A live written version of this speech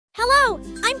Hello,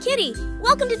 I'm Kitty.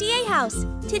 Welcome to DA House.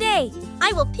 Today,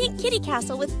 I will pink kitty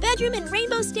castle with bedroom and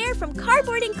rainbow stair from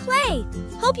cardboard and clay.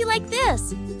 Hope you like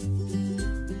this.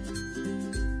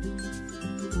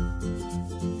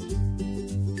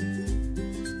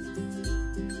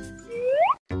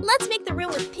 Let's make the room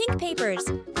with pink papers.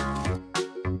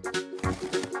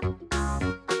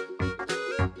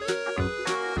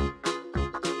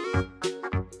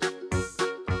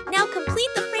 Now complete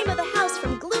the frame of the house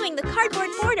from gluing the cardboard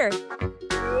border.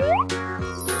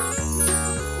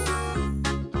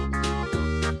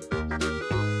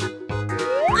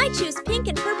 I choose pink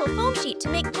and purple foam sheet to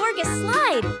make gorgeous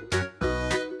slide.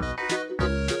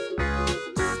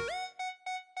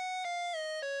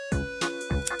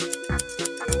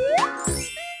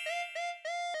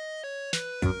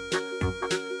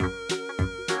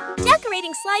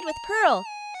 Decorating slide with pearl.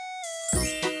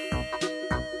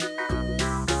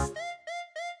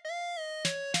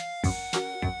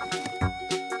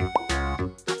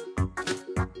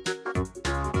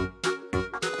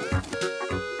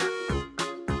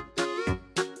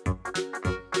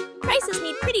 Prices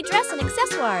need pretty dress and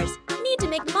accessoires. Need to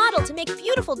make model to make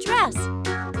beautiful dress.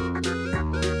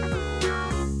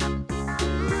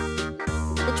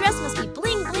 The dress must be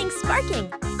bling bling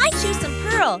sparking. I choose some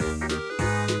pearl.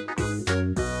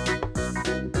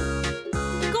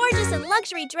 Gorgeous and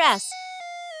luxury dress.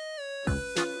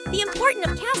 The important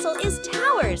of castle is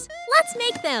towers. Let's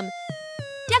make them.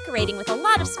 Decorating with a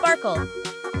lot of sparkle.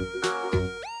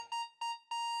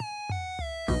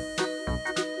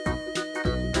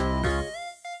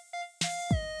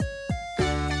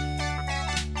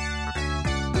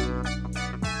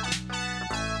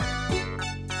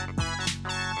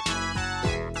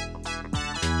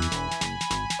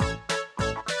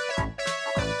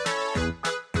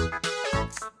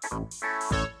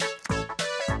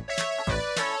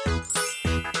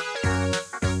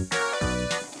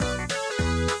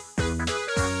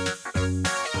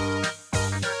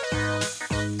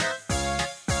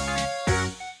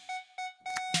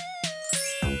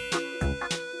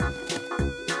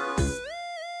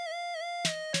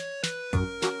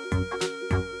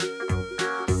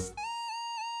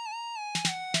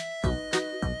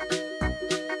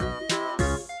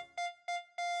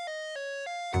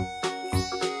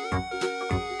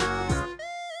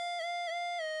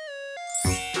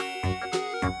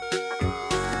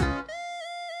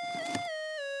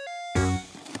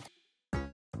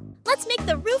 Let's make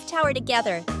the roof tower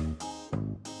together.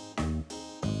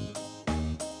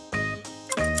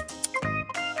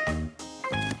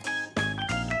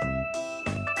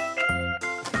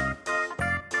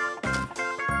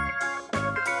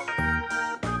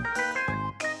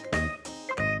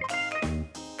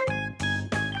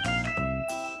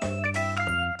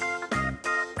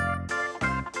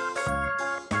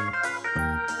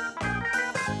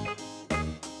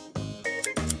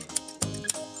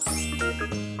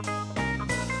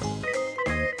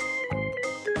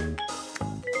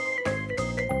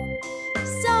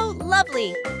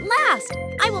 Lovely. Last,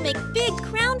 I will make big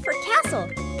crown for castle.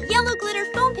 Yellow glitter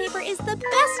foam paper is the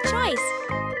best choice.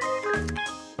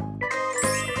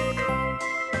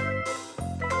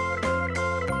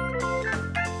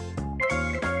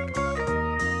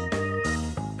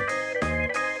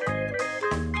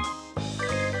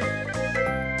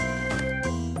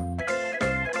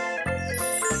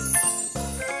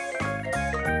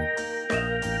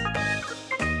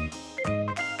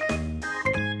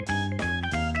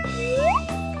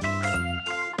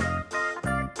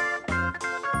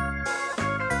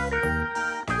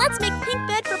 Let's make pink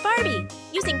bed for Barbie,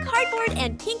 using cardboard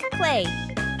and pink clay.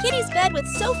 Kitty's bed with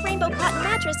Soft Rainbow Cotton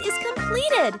mattress is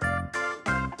completed.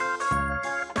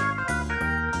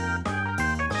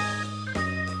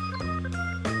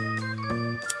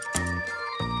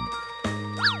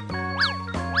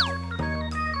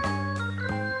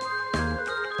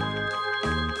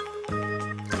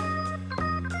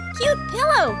 Cute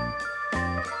pillow!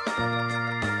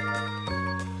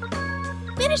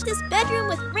 Finish this bedroom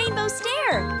with rainbow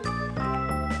stair.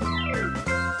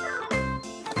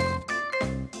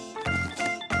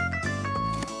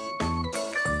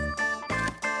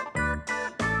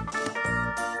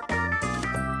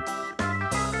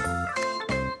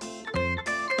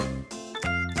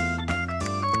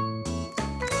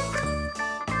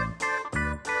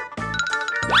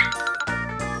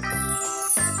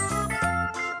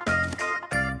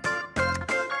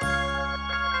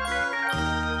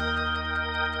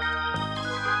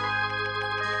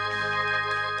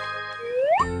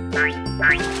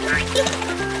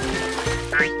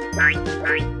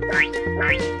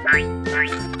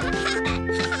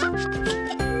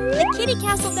 The kitty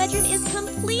castle bedroom is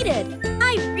completed.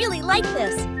 I really like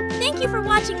this. Thank you for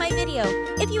watching my video.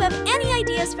 If you have any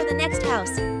ideas for the next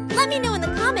house, let me know in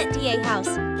the comment, DA House.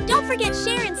 Don't forget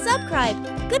share and subscribe.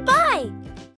 Goodbye!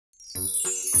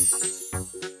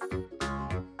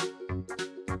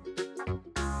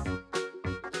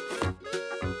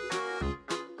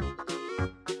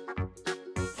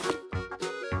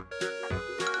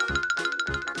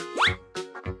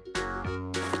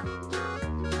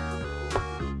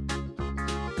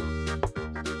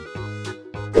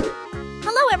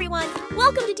 Hello everyone!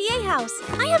 Welcome to DA House.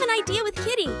 I have an idea with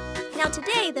Kitty. Now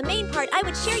today, the main part, I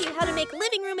would share you how to make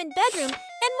living room and bedroom and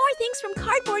more things from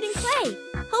cardboard and clay.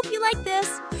 Hope you like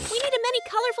this. We need many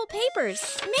colorful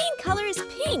papers. Main color is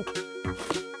pink.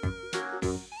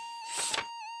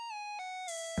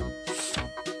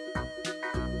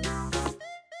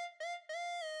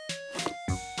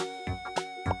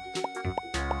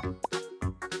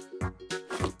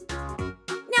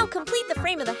 Now complete the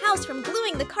frame of the house from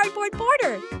gluing the cardboard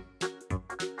border.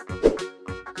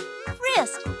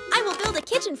 First, I will build a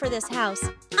kitchen for this house.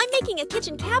 I'm making a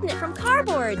kitchen cabinet from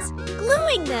cardboards,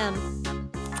 gluing them.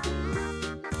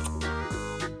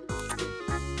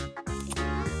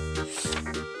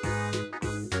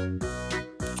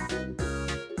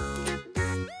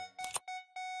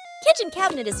 Kitchen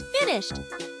cabinet is finished.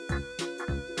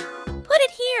 Put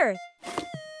it here.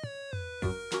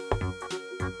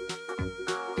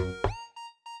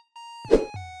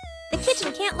 The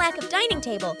kitchen can't lack a dining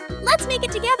table. Let's make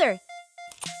it together.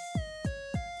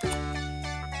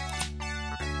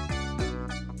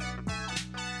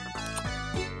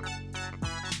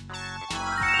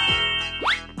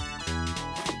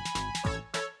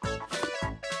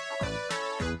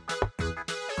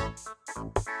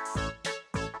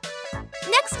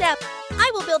 Next step,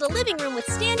 I will build a living room with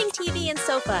standing TV and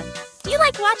sofa. Do you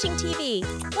like watching TV?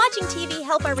 Watching TV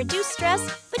help our reduce stress,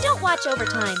 but don't watch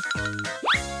overtime.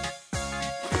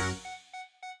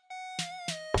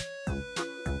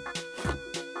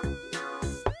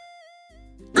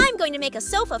 I'm going to make a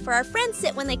sofa for our friends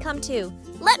sit when they come too.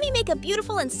 Let me make a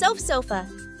beautiful and soft sofa.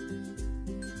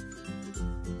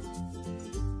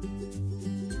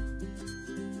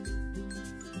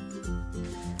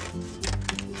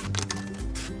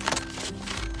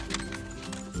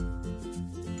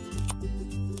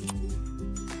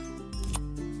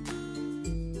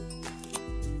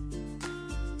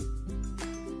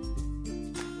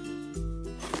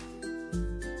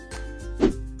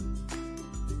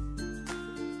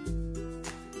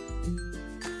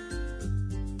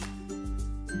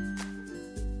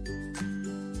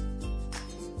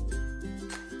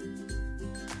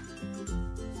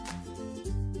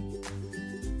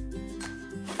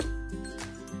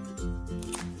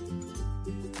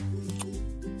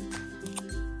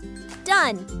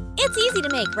 Done! It's easy to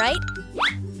make, right?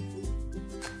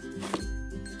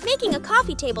 Making a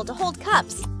coffee table to hold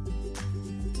cups.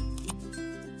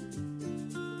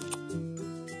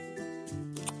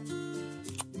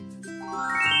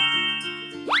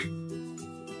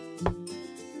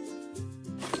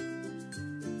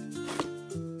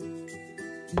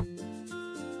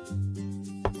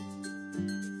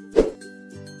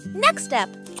 Next step,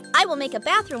 I will make a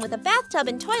bathroom with a bathtub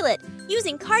and toilet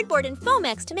using cardboard and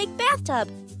Foamex to make bathtub.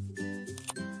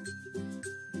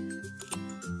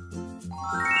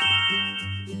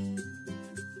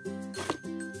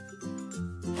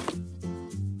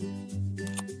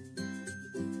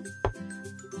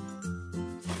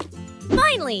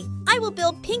 Finally, I will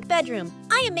build pink bedroom.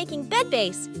 I am making bed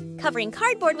base, covering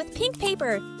cardboard with pink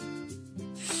paper.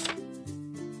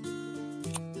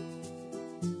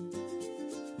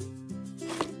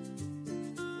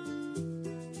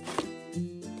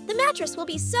 The mattress will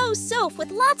be so soft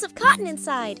with lots of cotton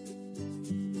inside.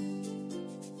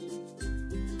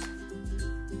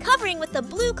 Covering with the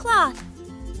blue cloth.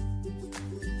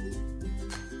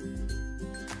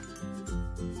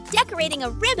 Decorating a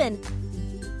ribbon.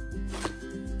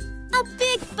 A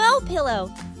big faux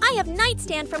pillow. I have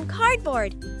nightstand from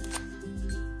cardboard.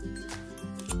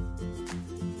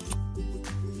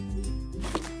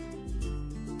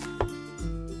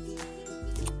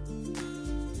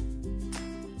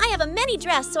 I have a mini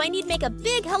dress, so I need to make a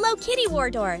big Hello Kitty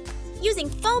wardrobe, using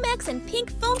Foamex and pink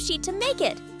foam sheet to make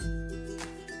it.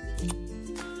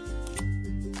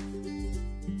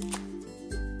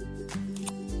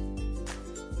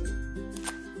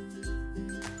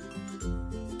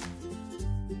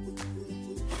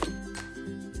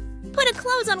 Put a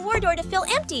clothes on wardrobe to feel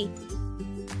empty.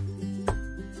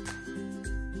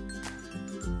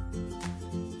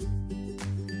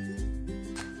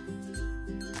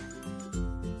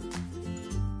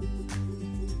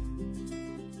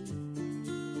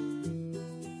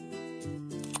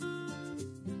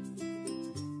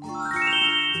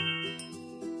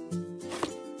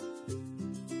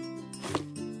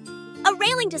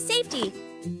 to safety.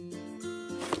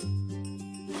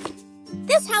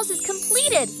 This house is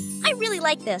completed! I really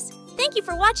like this. Thank you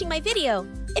for watching my video.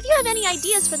 If you have any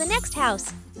ideas for the next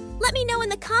house, let me know in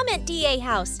the comment, DA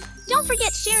House. Don't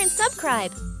forget share and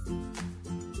subscribe.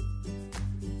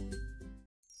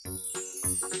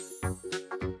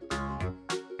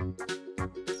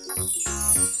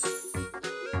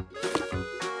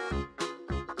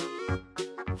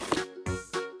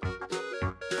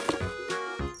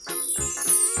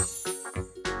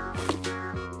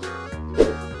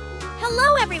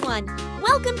 Hello everyone!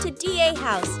 Welcome to DA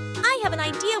House. I have an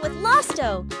idea with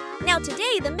Losto. Now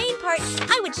today, the main part,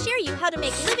 I would share you how to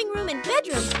make living room and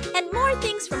bedroom and more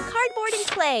things from cardboard and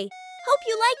clay. Hope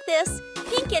you like this.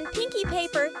 Pink and pinky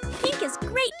paper. Pink is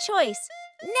great choice.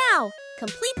 Now,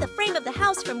 complete the frame of the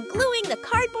house from gluing the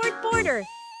cardboard border.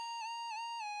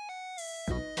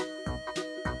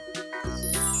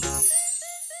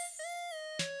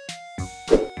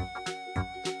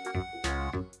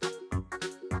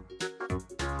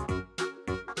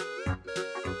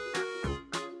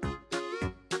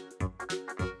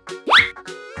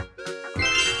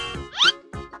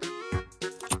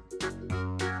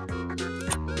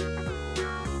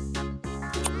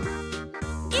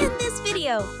 In this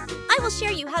video, I will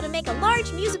share you how to make a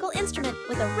large musical instrument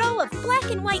with a row of black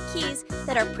and white keys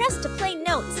that are pressed to play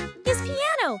notes. This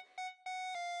piano!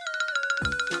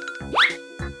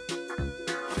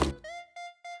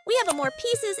 We have more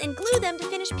pieces and glue them to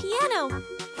finish piano.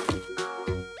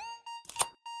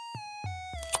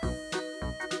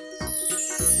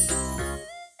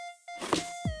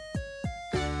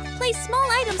 Place small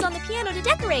items on the piano to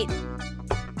decorate.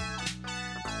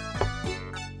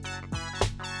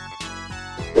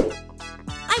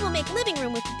 I will make living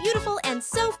room with beautiful and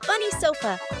so funny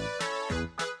sofa.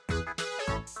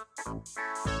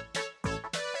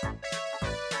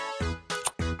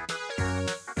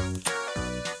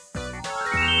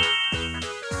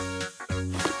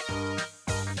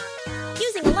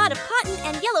 Using a lot of cotton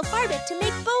and yellow fabric to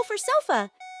make bow for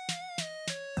sofa.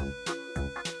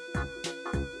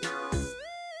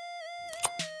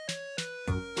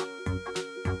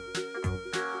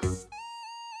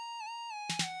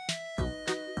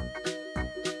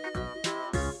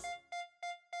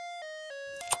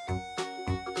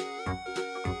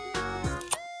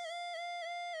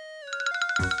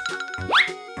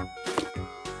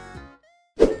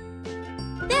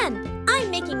 Then,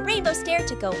 I'm making rainbow stair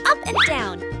to go up and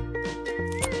down.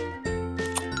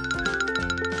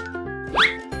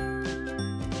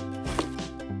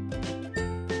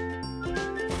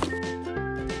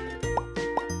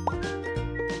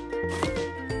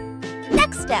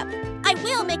 Next step, I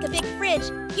will make a big fridge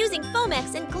using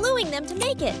Foamex and gluing them to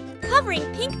make it, covering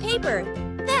pink paper.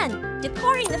 Then,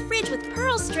 decoring the fridge with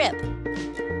pearl strip.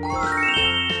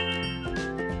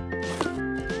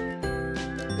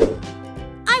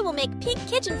 I will make pink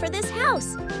kitchen for this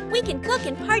house. We can cook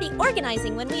and party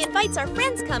organizing when we invite our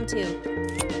friends come to.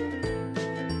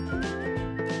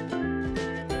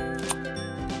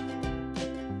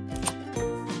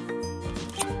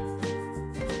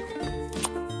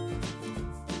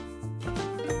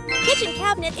 Kitchen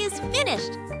cabinet is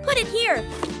finished. Put it here.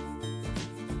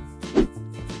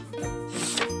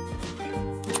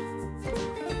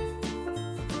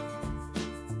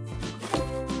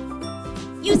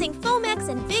 Using Foamex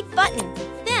and big button.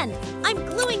 Then, I'm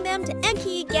gluing them to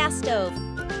empty gas stove.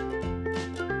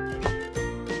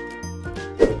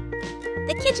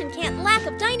 The kitchen can't lack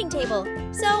of dining table,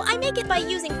 so I make it by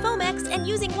using Foamex and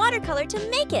using watercolor to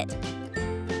make it.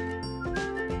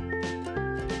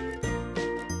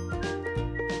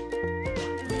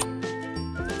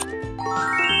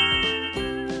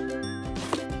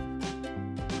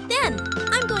 Then,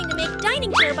 I'm going to make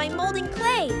dining chair by molding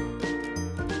clay.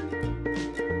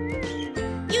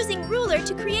 Using ruler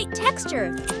to create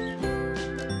texture.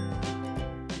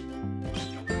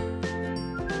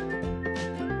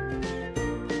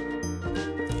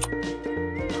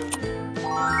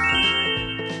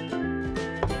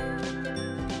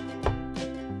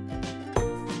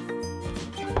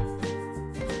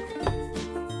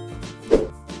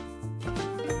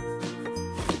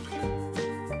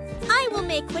 I will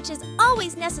make which is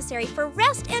always necessary for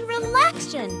rest and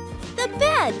relaxation. The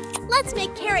bed. Let's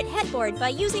make carrot headboard by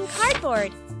using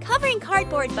cardboard, covering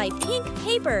cardboard by pink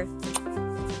paper.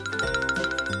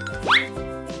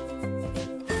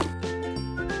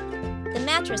 The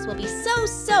mattress will be so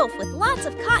soft with lots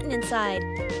of cotton inside.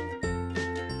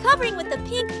 Covering with the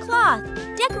pink cloth,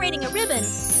 decorating a ribbon.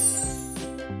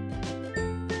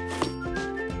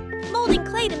 Molding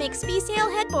clay to make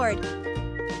Speesail headboard.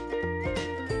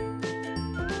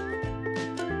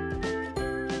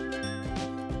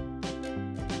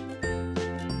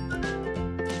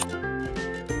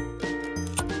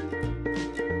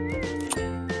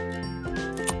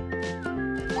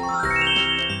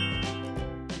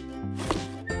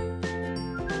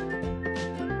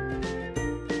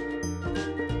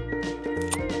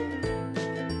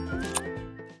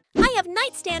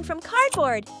 from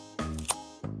cardboard.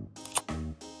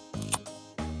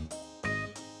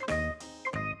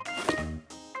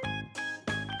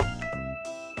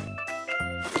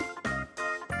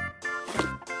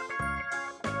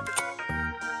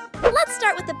 Let's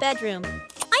start with the bedroom.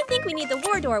 I think we need the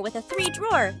war door with a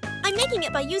 3-drawer. I'm making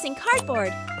it by using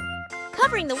cardboard.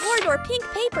 Covering the war door pink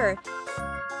paper.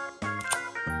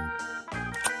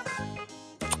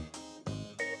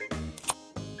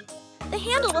 The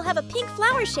handle will have a pink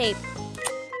flower shape.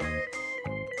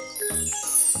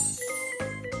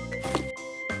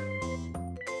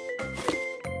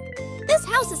 This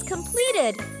house is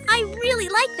completed. I really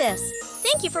like this.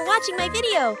 Thank you for watching my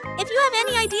video. If you have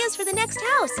any ideas for the next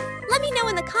house, let me know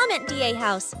in the comment, DA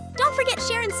House. Don't forget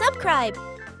share and subscribe.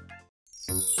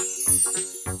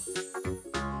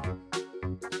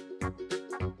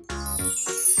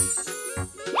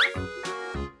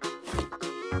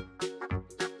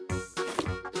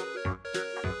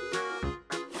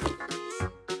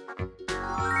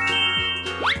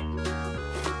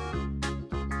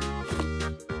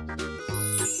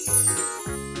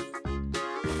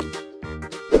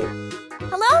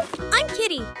 Hello, I'm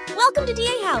Kitty. Welcome to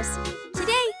DA House.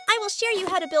 Today, I will share you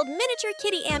how to build miniature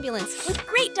kitty ambulance with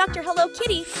great Dr. Hello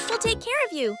Kitty who'll take care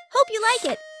of you. Hope you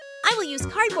like it. I will use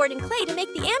cardboard and clay to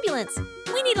make the ambulance.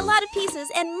 We need a lot of pieces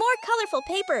and more colorful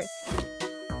paper.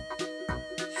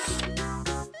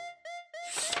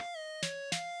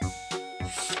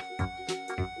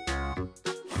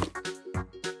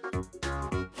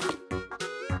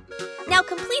 Now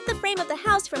complete the frame of the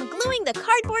house from gluing the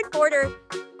cardboard border.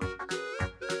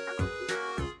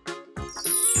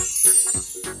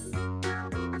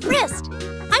 Wrist.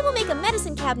 I will make a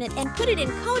medicine cabinet and put it in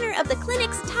corner of the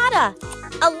clinic's tada.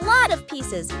 A lot of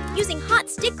pieces, using hot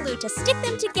stick glue to stick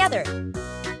them together.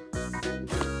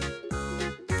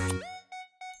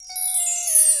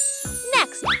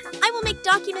 Next, I will make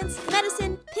documents,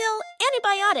 medicine, pill,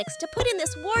 antibiotics to put in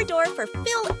this war door for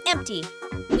fill empty.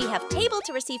 We have table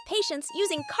to receive patients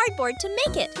using cardboard to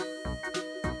make it.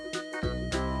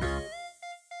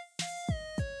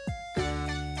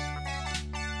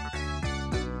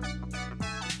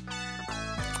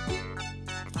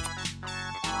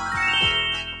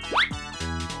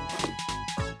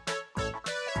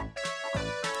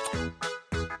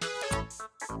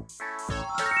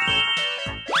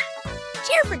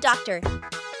 Chair for doctor.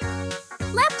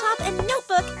 Laptop and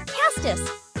notebook, Castus.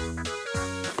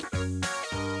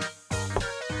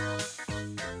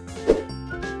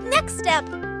 Next step,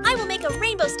 I will make a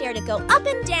rainbow stair to go up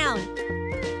and down.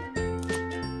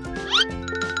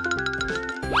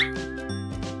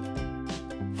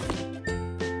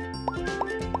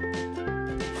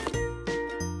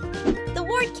 The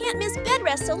ward can't miss bed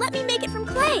rest, so let me make it from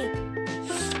clay.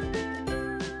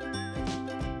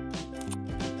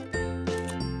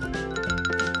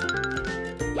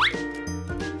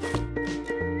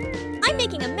 I'm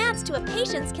making a mat so a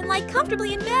patient can lie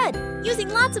comfortably in bed, using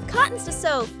lots of cottons to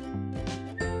sew.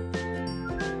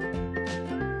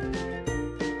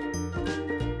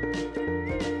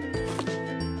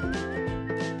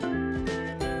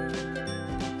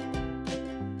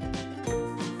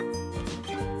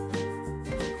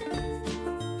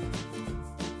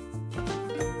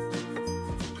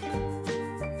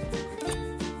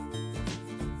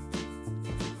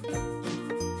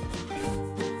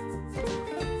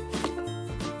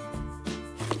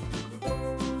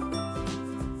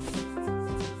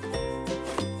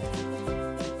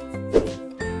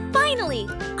 Finally,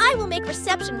 I will make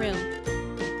reception room.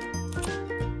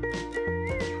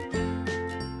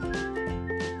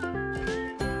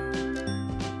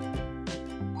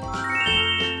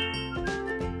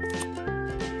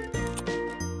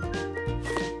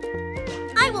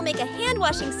 I will make a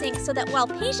hand-washing sink so that while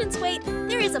patients wait,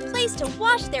 there is a place to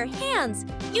wash their hands,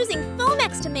 using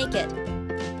Foamex to make it.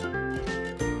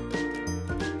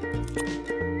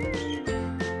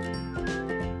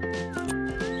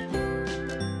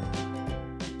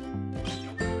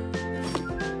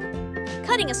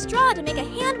 Cutting a straw to make a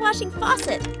hand-washing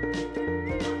faucet.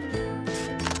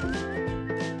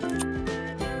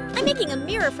 I'm making a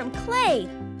mirror from clay.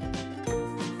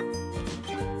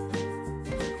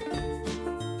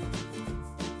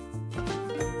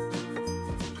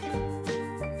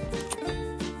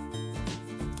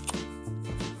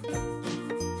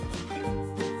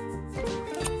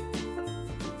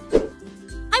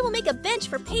 I will make a bench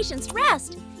for patients'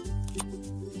 rest.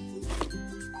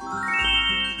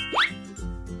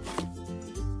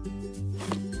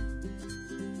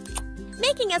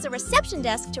 Making as a reception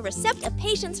desk to recept a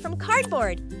patients from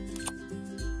cardboard.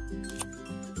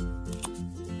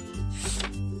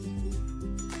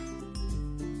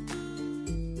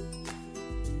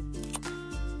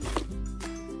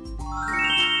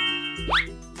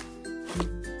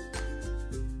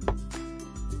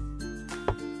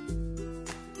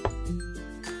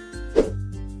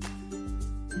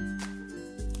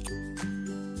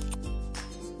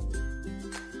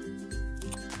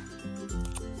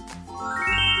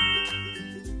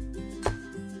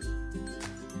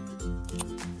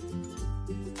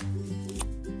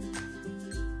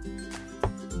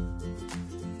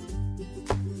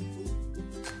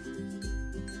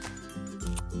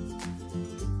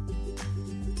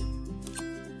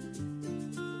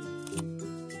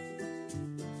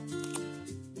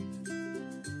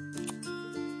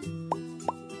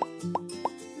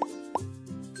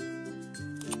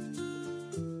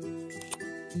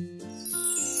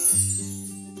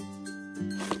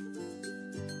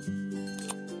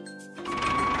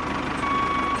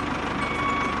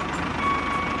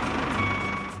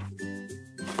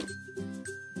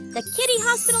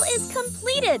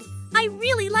 Completed! I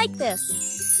really like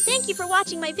this. Thank you for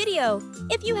watching my video.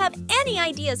 If you have any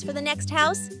ideas for the next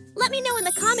house, let me know in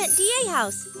the comment DA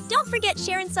house. Don't forget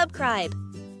share and subscribe.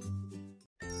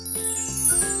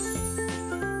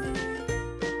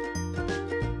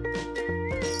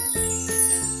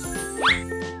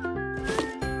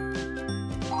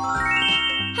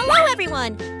 Hello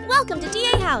everyone! Welcome to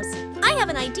DA House. I have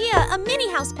an idea, a mini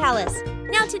house palace.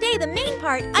 Now today, the main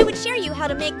part, I would share you how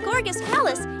to make gorgeous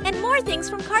palace and more things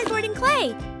from cardboard and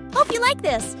clay. Hope you like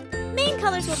this. Main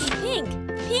colors will be pink.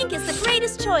 Pink is the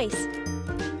greatest choice.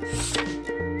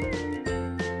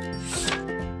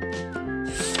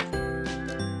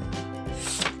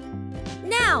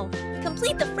 Now,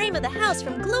 complete the frame of the house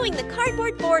from gluing the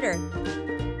cardboard border.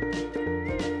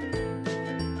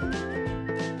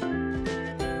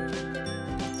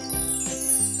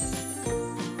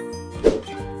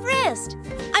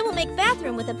 I will make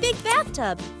bathroom with a big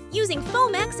bathtub, using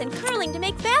Foamex and curling to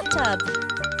make bathtub.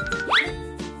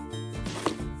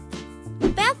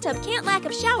 Bathtub can't lack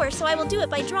of shower, so I will do it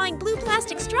by drawing blue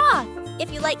plastic straw.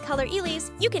 If you like color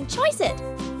Ely's, you can choice it.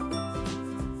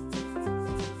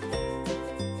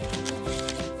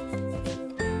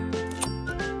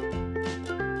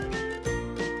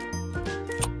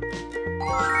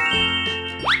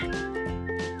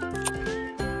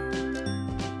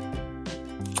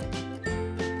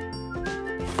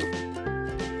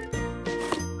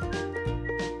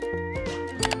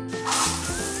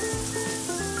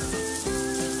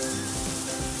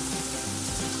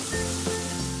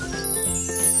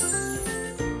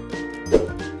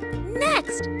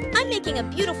 I'm making a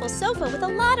beautiful sofa with a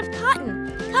lot of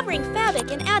cotton, covering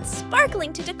fabric and adds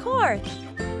sparkling to decor.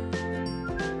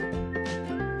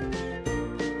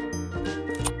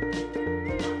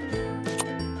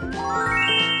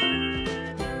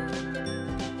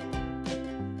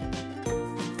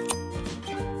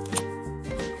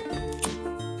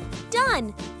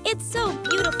 Done! It's so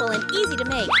beautiful and easy to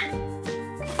make.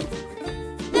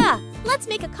 Let's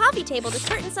make a coffee table to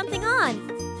curtain something on.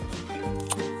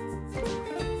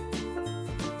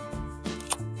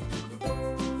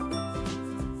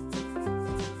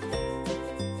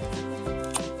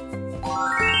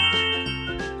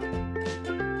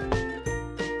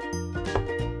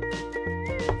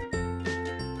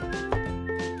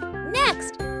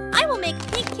 Next, I will make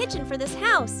pink kitchen for this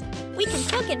house. We can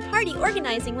cook and party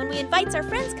organizing when we invite our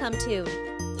friends come to.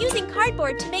 Using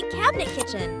cardboard to make cabinet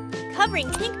kitchen,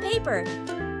 covering pink paper.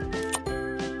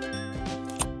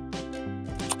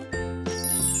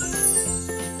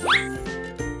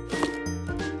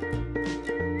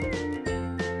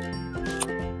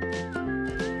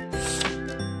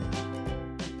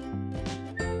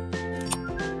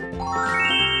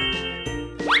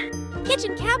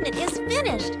 Kitchen cabinet is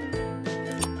finished.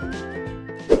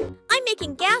 I'm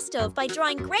making gas stove by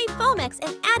drawing gray Foamex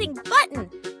and adding button.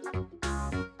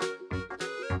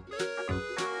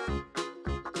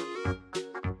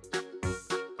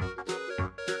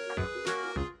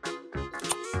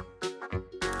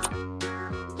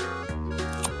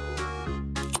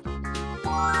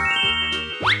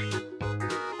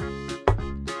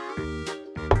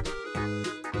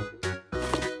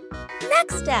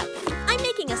 Next step, I'm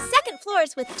making a second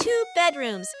floors with 2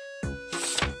 bedrooms.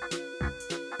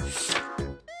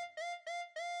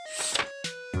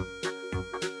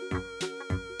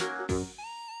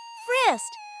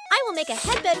 First, I will make a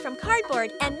headbed from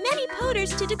cardboard and many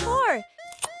poders to decor.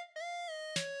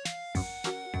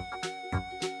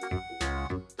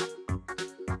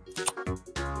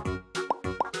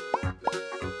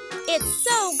 It's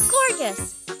so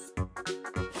gorgeous!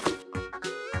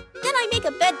 Then I make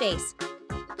a bed base.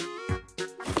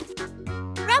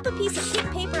 Wrap a piece of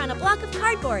pink paper on a block of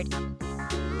cardboard. Bed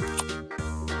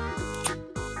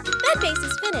base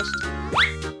is finished.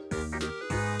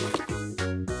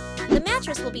 The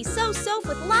mattress will be so soft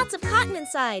with lots of cotton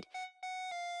inside.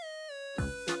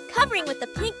 Covering with the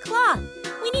pink cloth.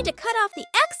 We need to cut off the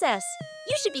excess.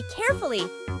 You should be carefully.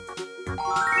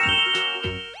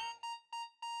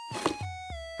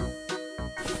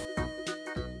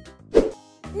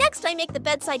 Next, I make the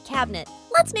bedside cabinet.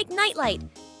 Let's make nightlight.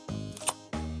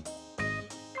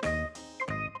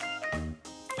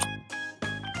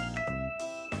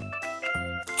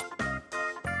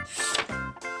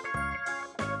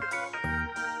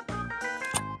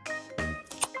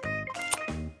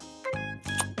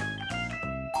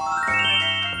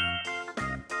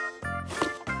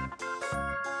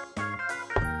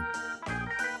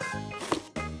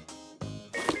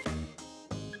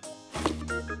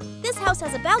 This house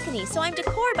has a balcony, so I'm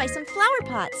decor by some flower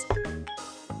pots.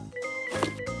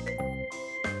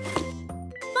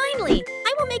 Finally,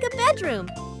 I will make a bedroom.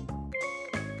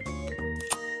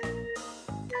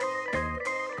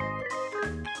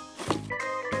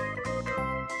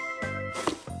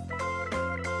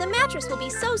 mattress will be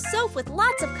so soft with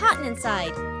lots of cotton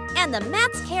inside. And the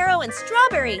mats taro and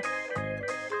strawberry.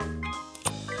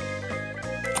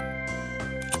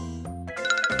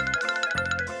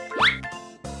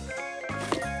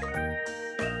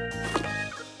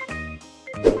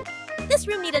 This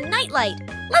room needs a nightlight.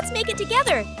 Let's make it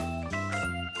together.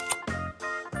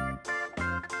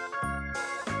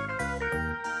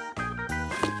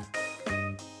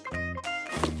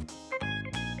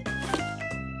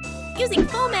 Using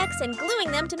Foamex and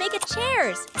gluing them to make it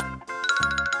chairs.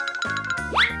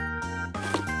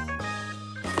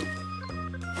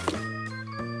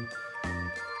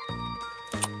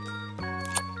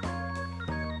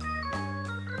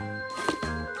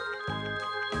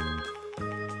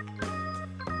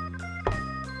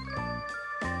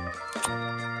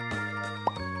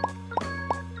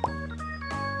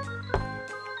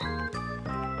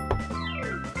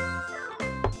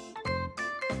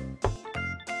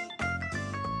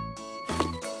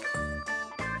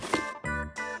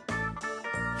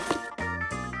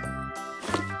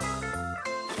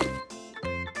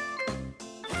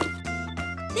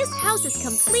 This house is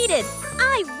completed.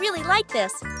 I really like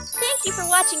this. Thank you for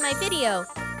watching my video.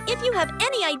 If you have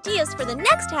any ideas for the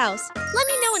next house, let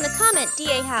me know in the comment,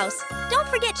 DA House. Don't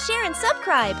forget share and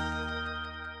subscribe.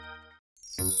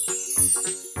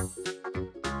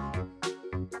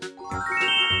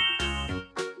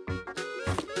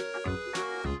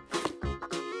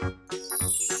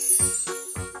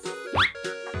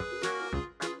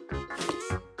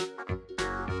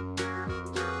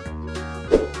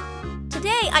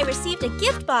 Today, I received a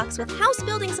gift box with house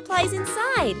building supplies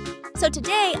inside. So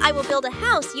today, I will build a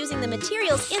house using the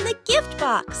materials in the gift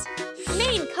box.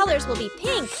 Main colors will be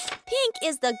pink. Pink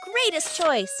is the greatest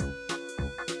choice.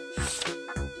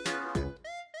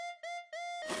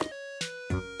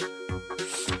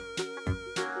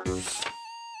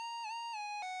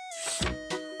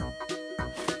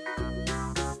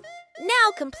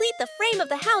 Now complete the frame of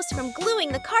the house from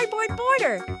gluing the cardboard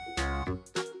border.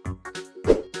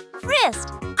 First,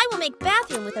 I will make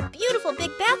bathroom with a beautiful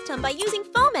big bathtub by using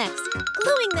Foamex,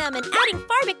 gluing them and adding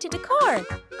Farbic to decor.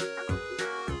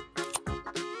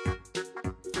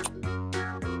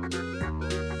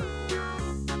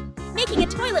 Making a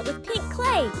toilet with pink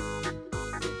clay.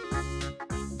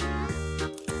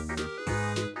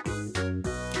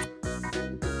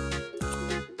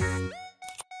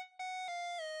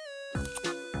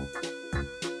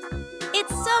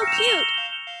 It's so cute!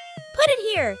 Put it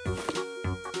here.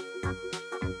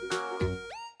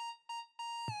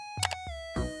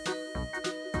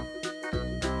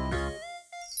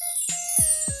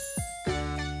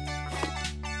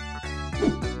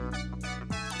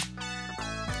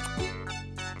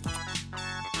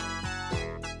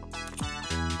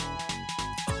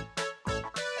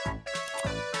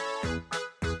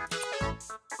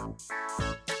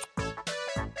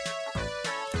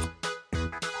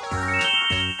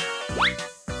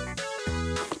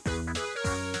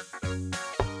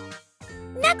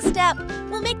 Next step,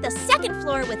 we'll make the second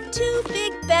floor with 2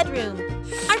 big bedrooms.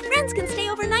 Our friends can stay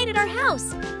overnight at our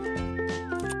house.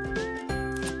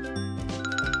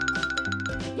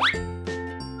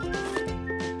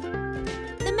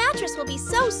 The mattress will be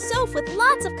so soft with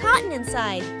lots of cotton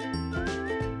inside.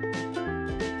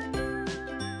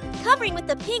 Covering with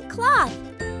the pink cloth.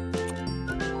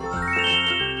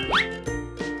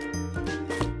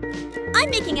 I'm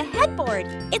making a headboard.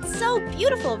 It's so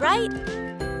beautiful, right?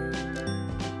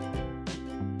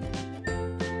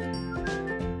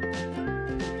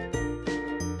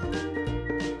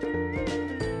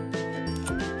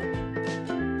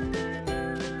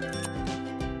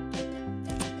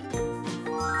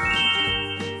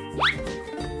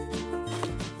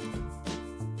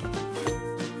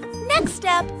 Next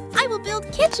step, I will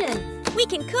build kitchen. We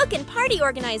can cook and party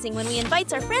organizing when we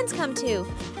invite our friends come to.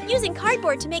 Using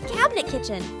cardboard to make cabinet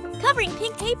kitchen. Covering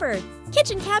pink paper.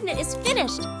 Kitchen cabinet is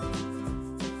finished.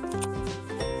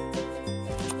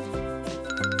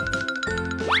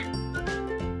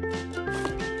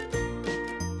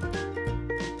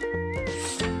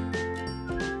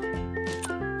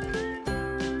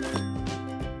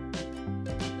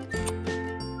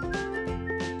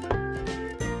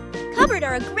 Cupboards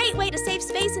are a great way to save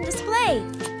space and display.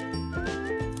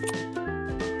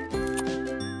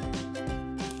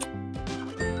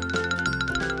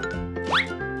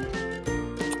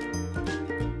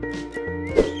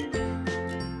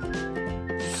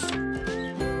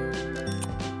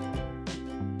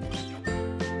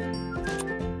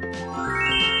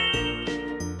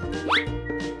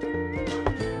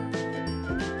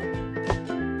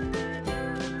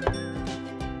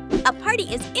 A party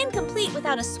is incomplete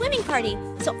without a swimming party,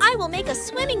 so I will make a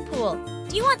swimming pool.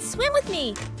 Do you want to swim with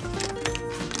me?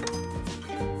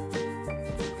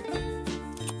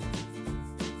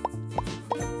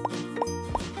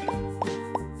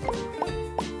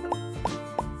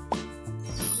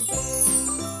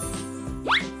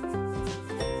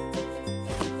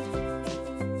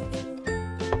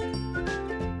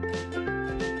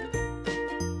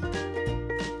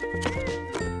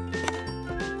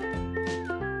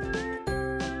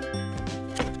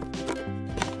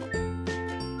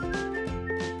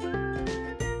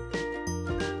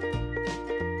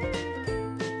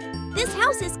 This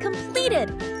house is completed!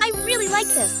 I really like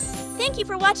this. Thank you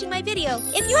for watching my video.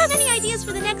 If you have any ideas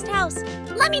for the next house,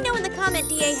 let me know in the comment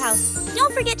DA house.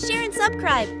 Don't forget to share and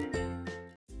subscribe.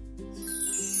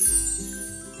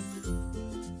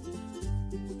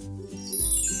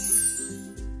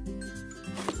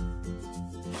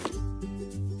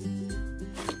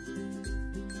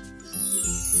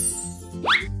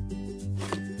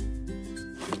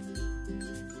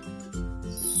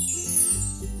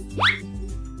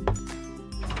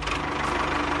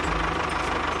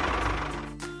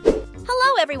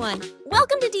 Hello everyone!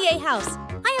 Welcome to DA House.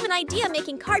 I have an idea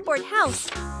making cardboard house.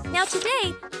 Now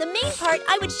today, the main part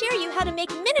I would share you how to make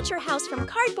miniature house from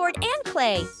cardboard and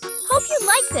clay. Hope you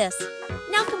like this.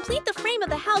 Now complete the frame of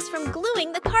the house from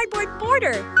gluing the cardboard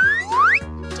border.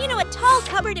 Do you know a tall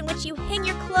cupboard in which you hang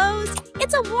your clothes?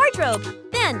 It's a wardrobe.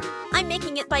 Then, I'm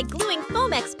making it by gluing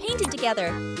Fomex painted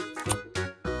together.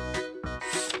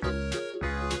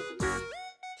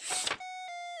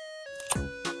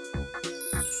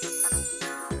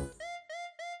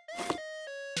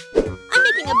 I'm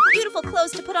making a beautiful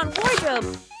clothes to put on wardrobe.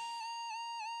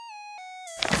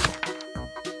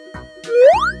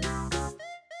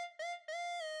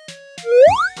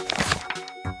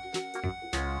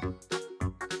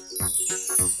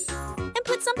 And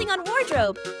put something on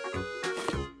wardrobe.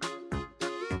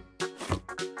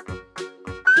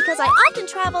 Because I often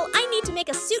travel, I need to make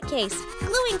a suitcase,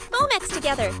 gluing Fomex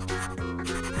together.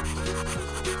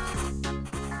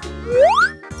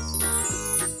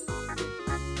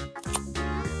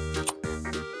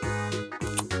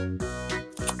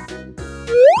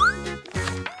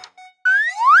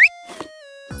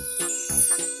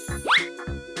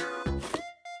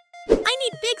 I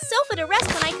need big sofa to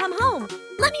rest when I come home.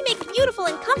 Let me make beautiful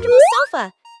and comfortable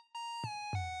sofa.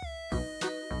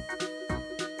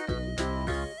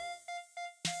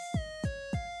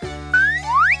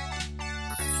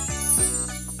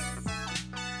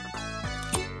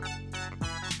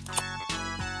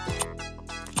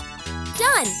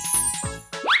 Done!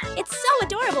 It's so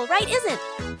adorable, right, isn't it?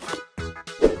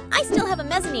 I still have a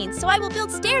mezzanine, so I will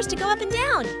build stairs to go up and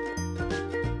down.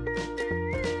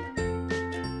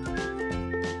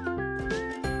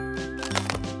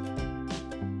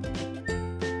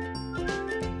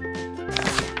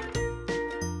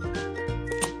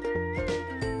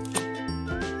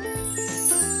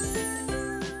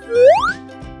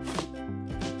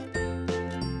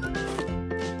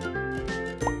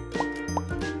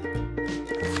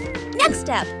 Next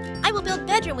step, I will build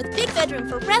bedroom with big bedroom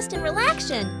for rest and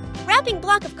relaxation. Wrapping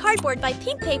block of cardboard by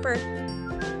pink paper.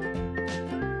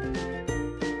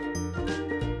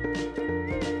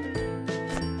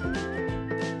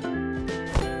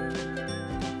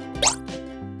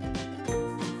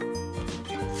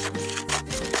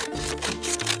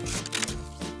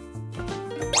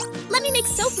 Let me make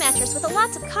sofa mattress with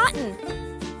lots of cotton.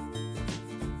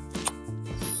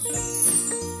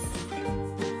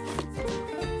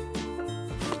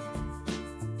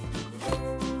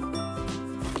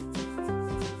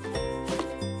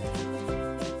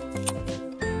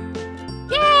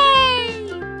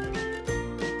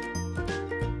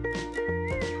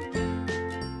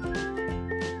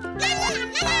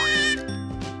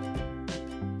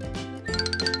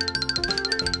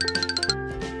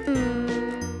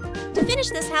 To finish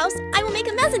this house, I will make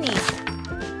a mezzanine.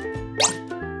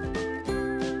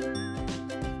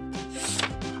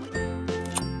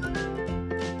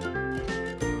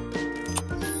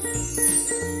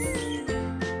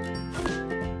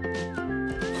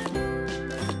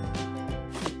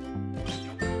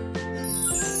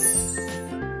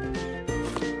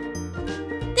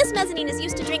 This mezzanine is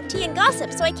used to drink tea and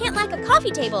gossip, so I can't lack a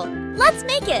coffee table. Let's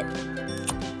make it!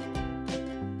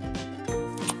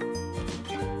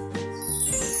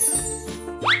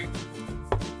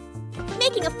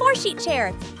 Making a 4-sheet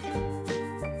chair.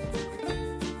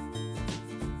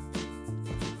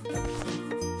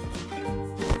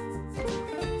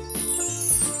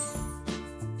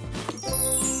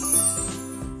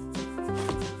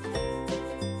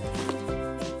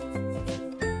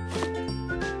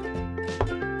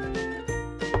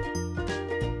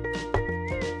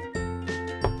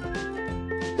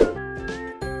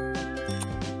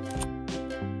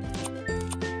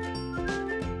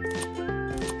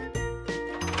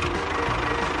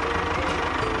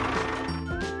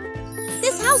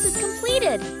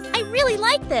 excited! I really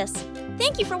like this!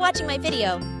 Thank you for watching my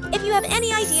video. If you have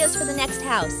any ideas for the next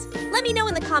house, let me know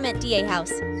in the comment DA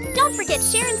House. Don't forget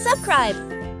share and subscribe!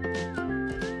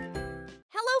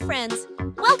 Hello friends!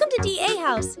 Welcome to DA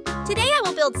House. Today I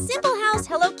will build Simple House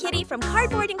Hello Kitty from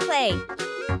cardboard and clay.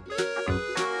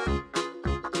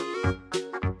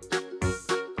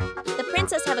 The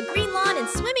princess have a green lawn and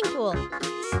swimming pool.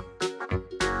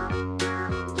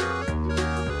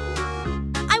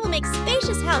 I will make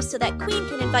spacious house so that Queen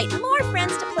can invite more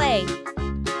friends to play.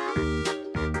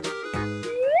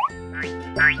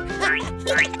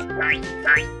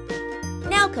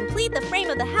 Now complete the frame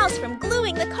of the house from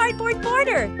gluing the cardboard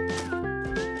border.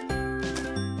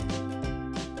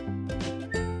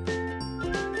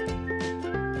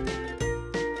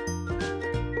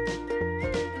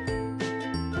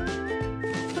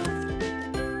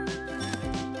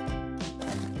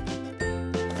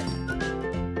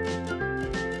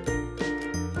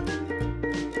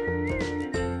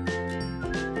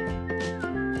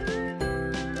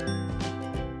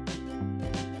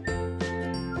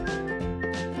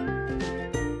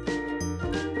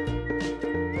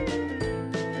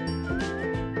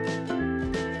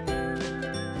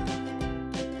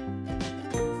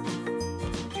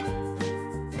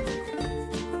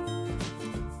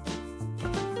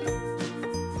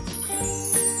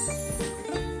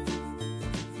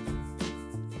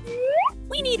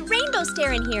 We need rainbow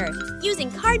stair in here.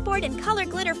 Using cardboard and color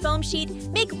glitter foam sheet,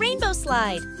 make rainbow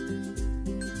slide.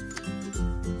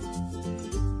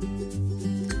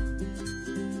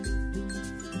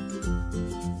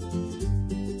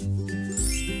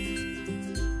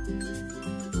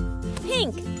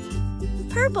 Pink,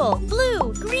 purple,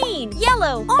 blue, green,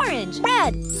 yellow, orange,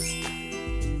 red.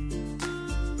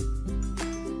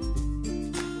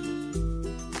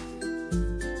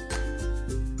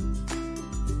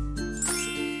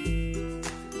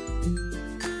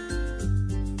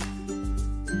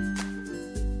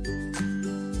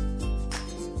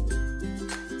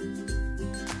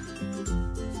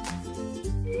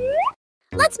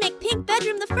 Let's make pink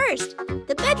bedroom the first.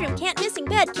 The bedroom can't missing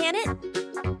bed, can it?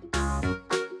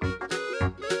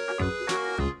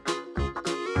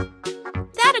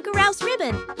 That a grouse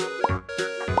ribbon.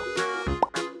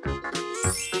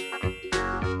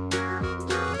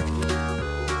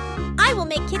 I will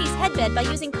make Kitty's headbed by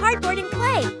using cardboard and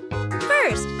clay.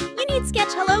 First, you need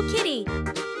sketch Hello Kitty.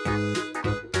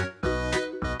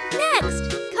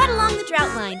 Next, cut along the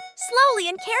drought line, slowly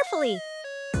and carefully.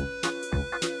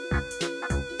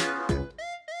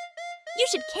 You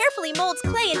should carefully mold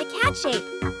clay into cat shape.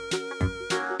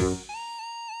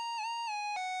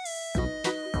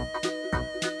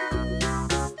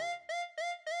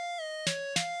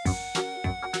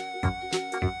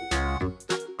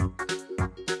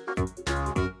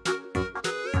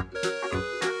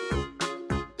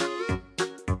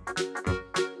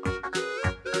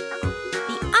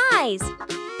 The eyes.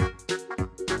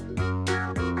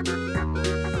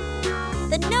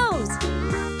 The nose.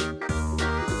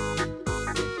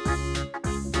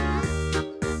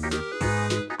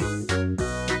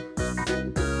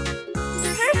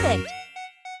 Perfect!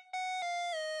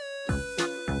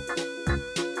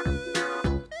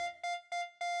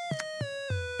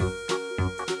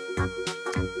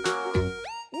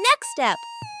 Next step,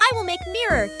 I will make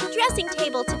mirror, dressing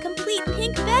table to complete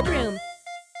pink bedroom.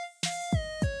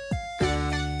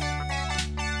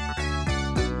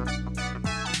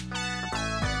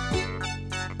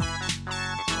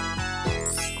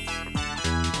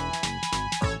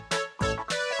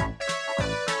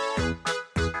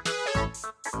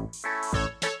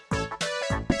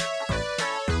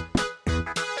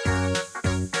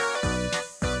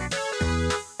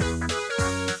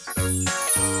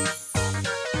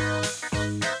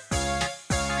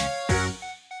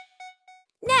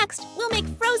 Next, we'll make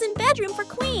frozen bedroom for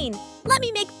Queen. Let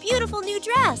me make beautiful new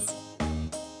dress.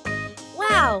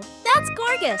 Wow, that's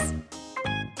gorgeous.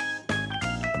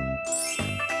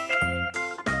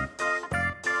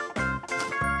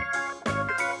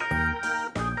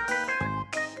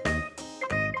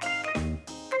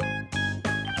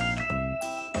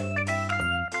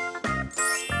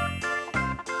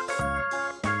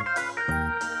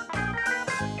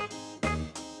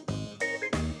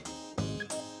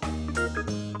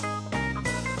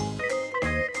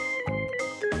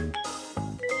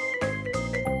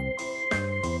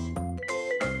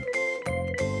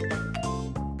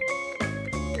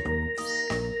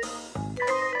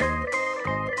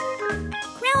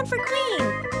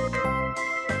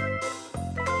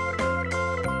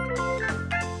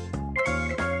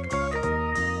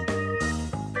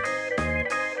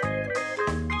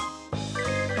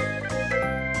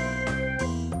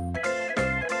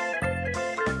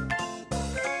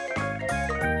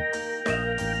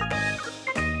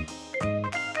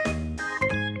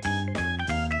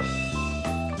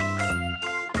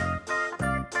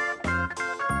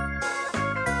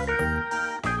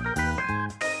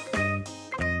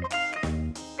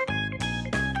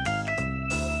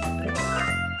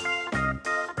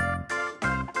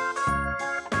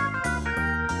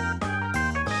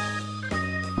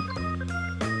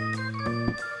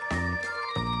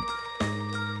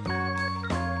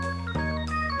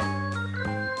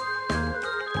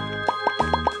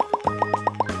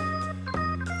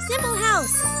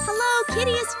 house. Hello,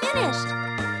 Kitty is finished.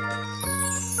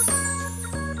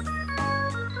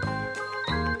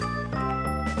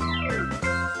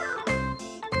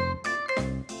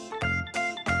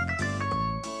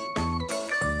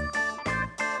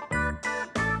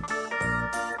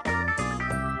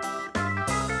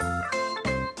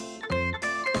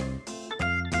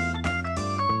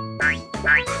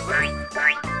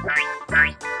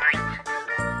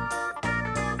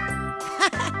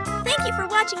 Thank you for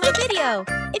watching my video.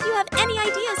 If you have any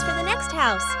ideas for the next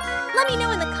house, let me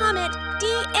know in the comment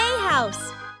DA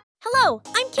House. Hello,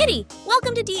 I'm Kitty.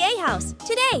 Welcome to DA House.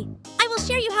 Today, I will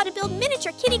share you how to build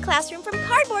miniature kitty classroom from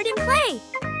cardboard and clay.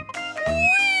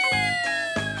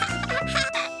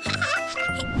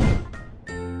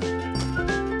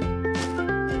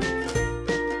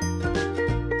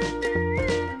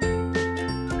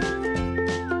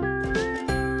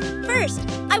 First,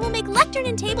 I will make lectern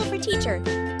and table for teacher.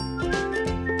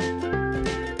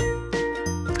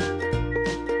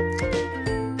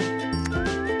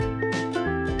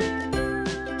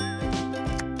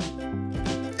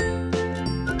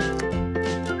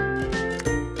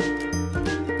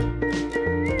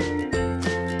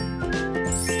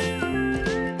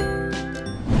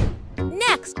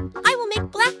 Next, I will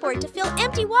make blackboard to fill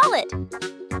empty wallet.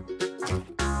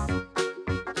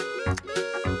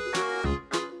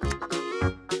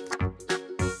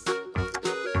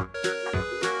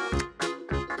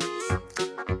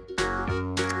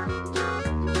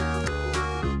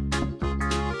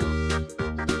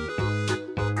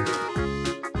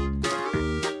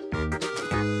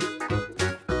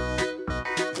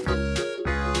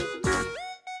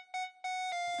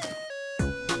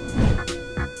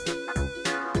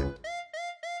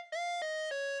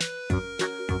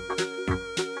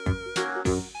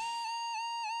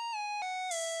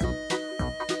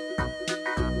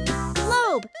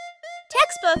 Globe,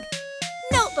 textbook,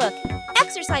 notebook,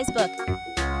 exercise book.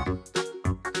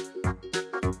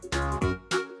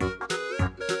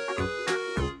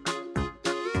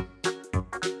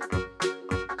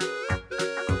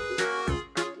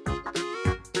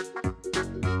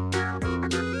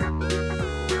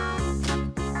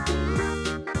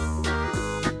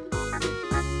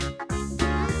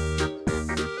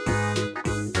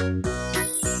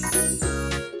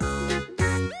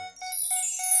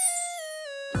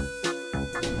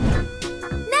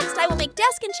 Next, I will make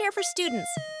desk and chair for students.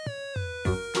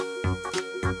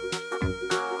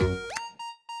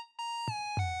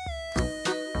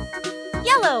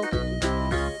 Yellow,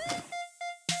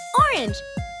 orange,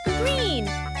 green,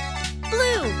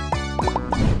 blue.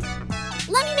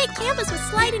 Let me make campus with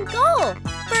slide and goal.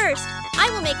 First, I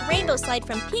will make rainbow slide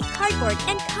from pink cardboard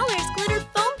and colors glitter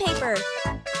foam paper.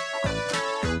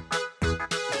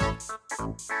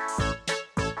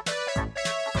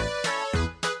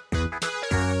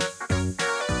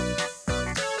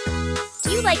 Do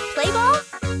you like play ball?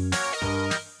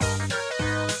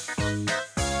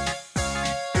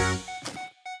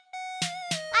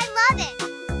 I love it!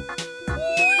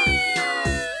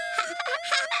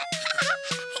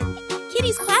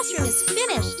 Kitty's classroom is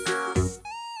finished.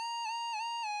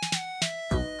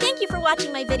 Thank you for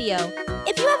watching my video.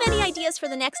 If you have any ideas for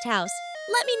the next house,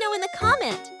 let me know in the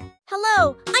comment.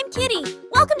 Hello, I'm Kitty.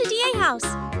 Welcome to DA House.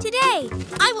 Today,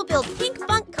 I will build pink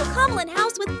bunk cocomelon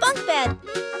house with bunk bed.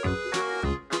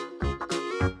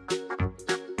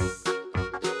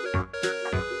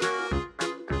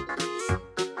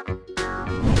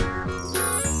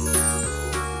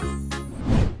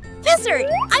 Wizard,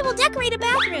 I will decorate a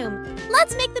bathroom.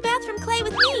 Let's make the bathroom clay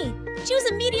with me. Choose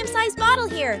a medium-sized bottle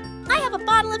here. I have a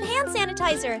bottle of hand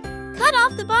sanitizer. Cut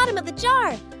off the bottom of the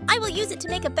jar. I will use it to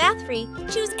make a bath free.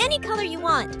 Choose any color you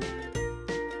want.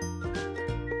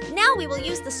 Now we will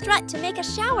use the strut to make a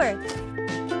shower.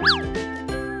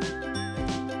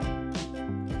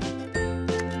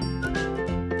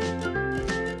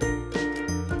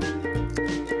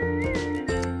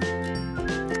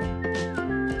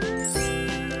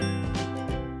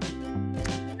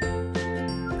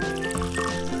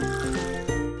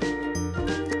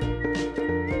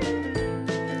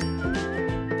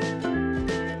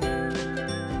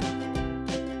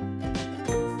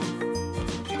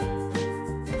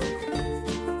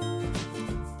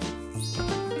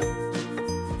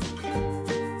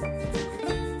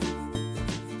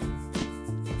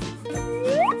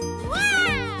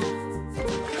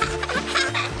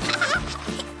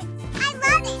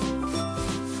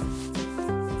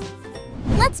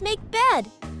 Let's make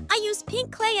bed. I use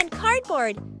pink clay and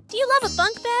cardboard. Do you love a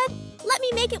bunk bed? Let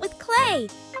me make it with clay.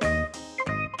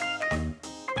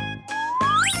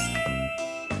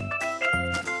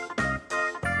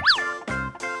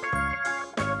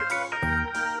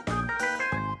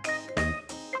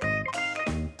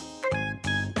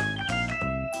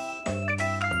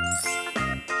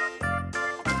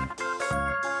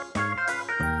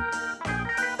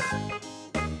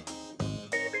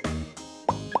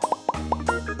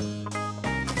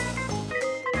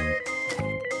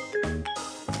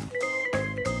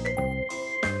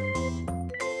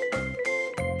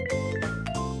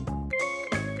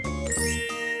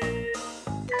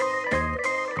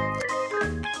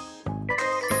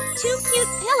 too cute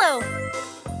pillow.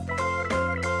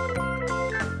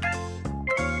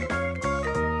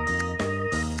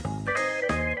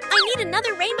 I need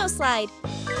another rainbow slide.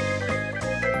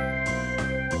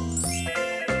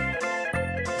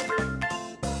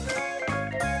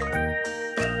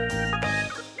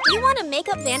 Do you want a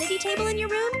makeup vanity table in your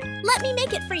room? Let me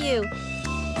make it for you.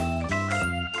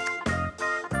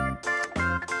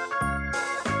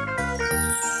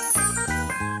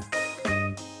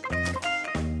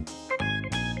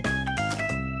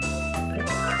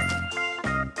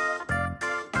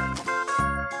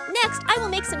 Next, I will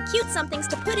make some cute somethings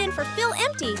to put in for fill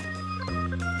empty.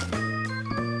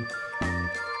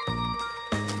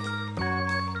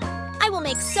 I will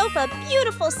make sofa,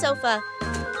 beautiful sofa.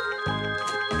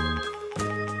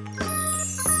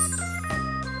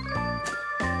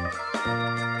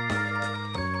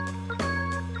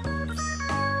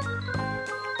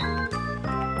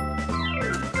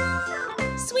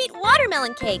 Sweet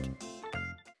watermelon cake.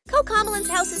 Cocomelin's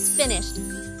house is finished.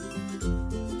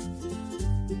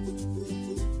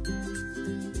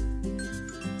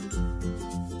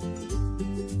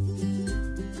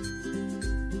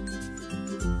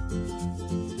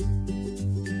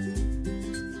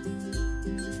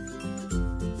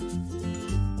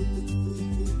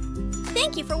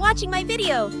 Thank you for watching my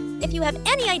video. If you have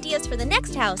any ideas for the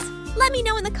next house, let me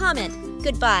know in the comment.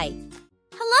 Goodbye.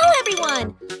 Hello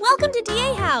everyone! Welcome to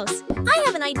DA House. I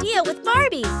have an idea with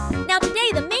Barbie. Now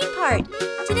today the main part.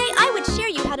 Today I would share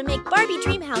you how to make Barbie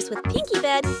dream house with Pinky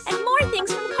bed and more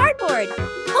things from cardboard.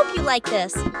 Hope you like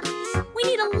this. We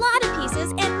need a lot of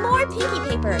pieces and more Pinky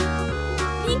paper.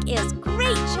 Pink is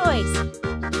great choice.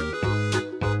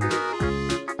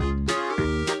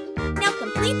 Now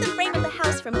complete the frame of the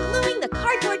house from gluing the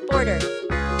cardboard border.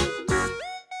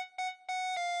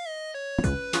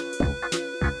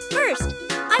 First,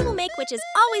 I will make which is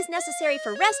always necessary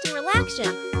for rest and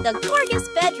relaxation, the gorgeous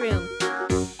bedroom.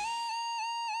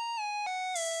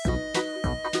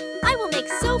 I will make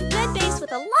soft bed base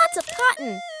with a lots of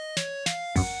cotton.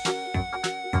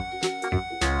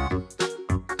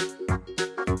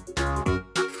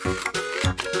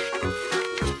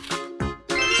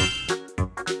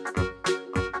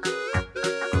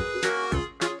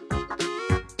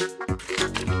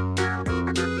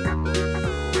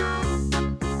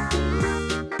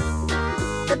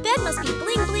 The bed must be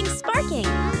bling bling sparking.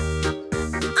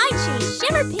 I choose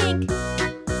shimmer pink.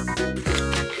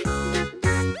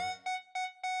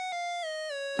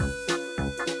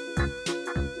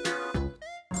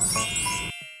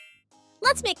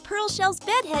 Let's make Pearl Shell's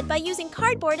bed head by using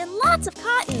cardboard and lots of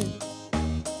cotton.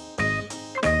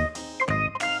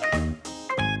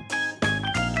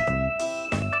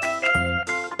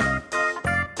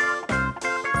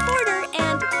 Border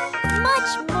and much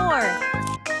more.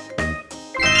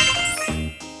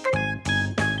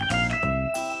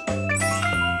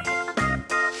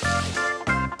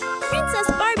 Princess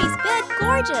Barbie's bed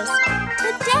gorgeous!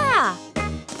 Ta-da!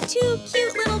 Too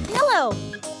cute little pillow!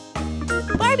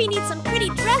 Barbie needs some pretty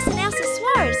dress and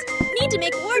accessoires. Need to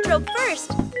make wardrobe first.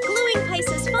 Gluing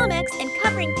Pisces Fomex and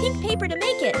covering pink paper to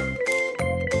make it.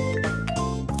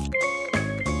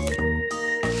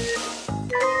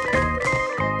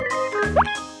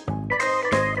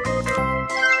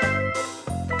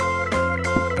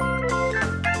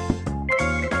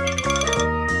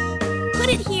 Put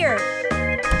it here.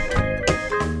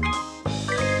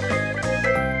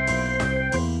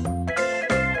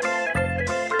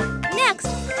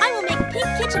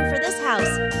 Kitchen for this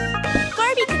house.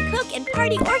 Barbie can cook and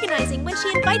party organizing when she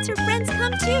invites her friends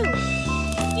come too.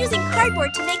 Using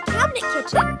cardboard to make cabinet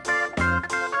kitchen.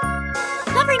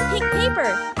 Covering pink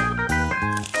paper.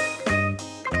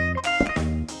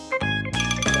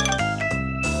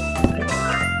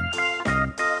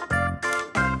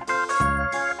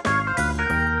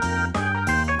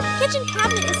 Kitchen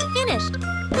cabinet is finished.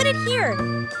 Put it here.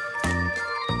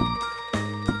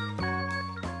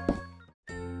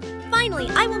 Finally,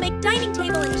 I will make dining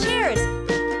table and chairs.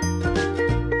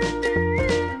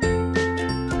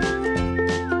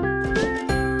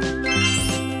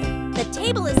 The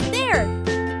table is there.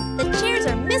 The chairs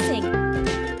are missing.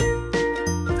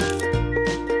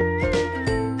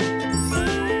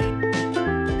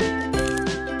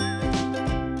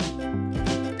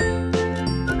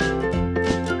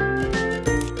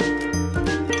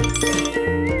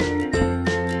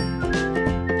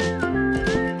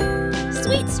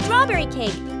 Sweet strawberry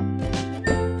cake.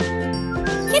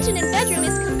 Kitchen and bedroom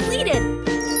is completed.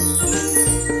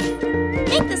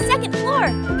 Make the second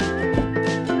floor.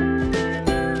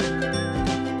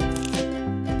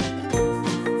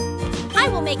 I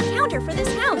will make counter for this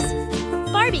house.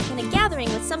 Barbie can a gathering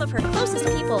with some of her closest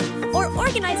people, or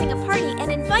organizing a party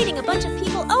and inviting a bunch of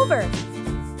people over.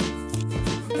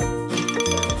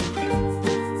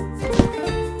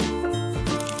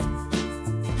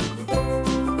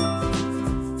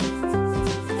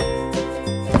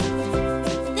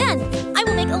 Then, I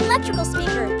will make an electrical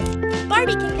speaker.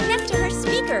 Barbie can connect to her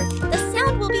speaker. The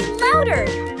sound will be louder.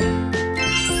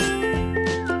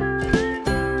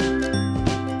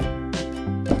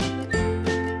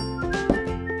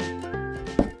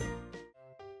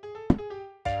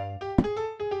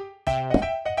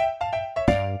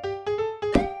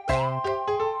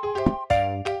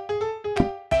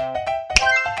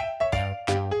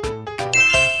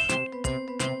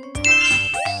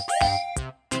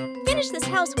 Finish this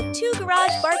house with 2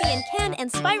 garage, Barbie and Ken,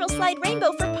 and spiral slide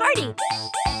rainbow for party.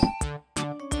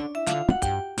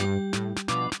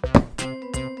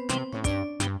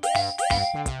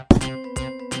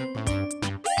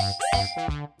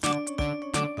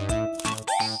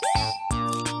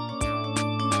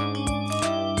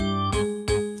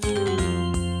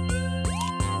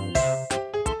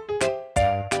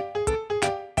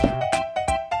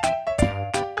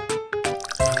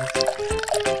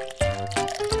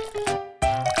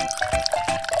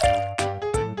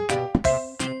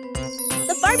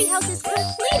 Barbie house is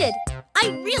completed! I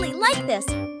really like this!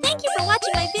 Thank you for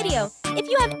watching my video. If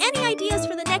you have any ideas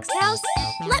for the next house,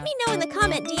 let me know in the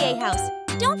comment DA house.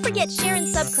 Don't forget share and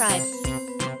subscribe.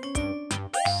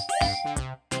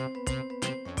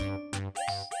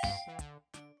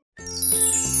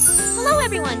 Hello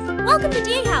everyone! Welcome to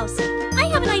DA house. I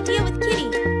have an idea with Kitty.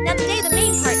 Now today the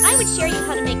main part I would share you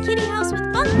how to make Kitty house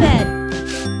with bunk bed,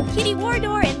 Kitty war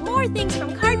door, and more things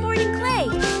from cardboard and clay.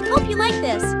 Hope you like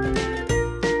this.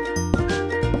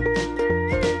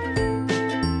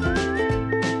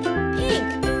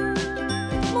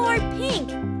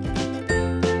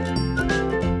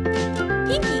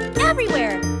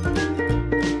 Everywhere!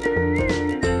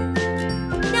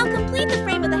 Now complete the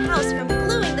frame of the house from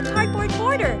gluing the cardboard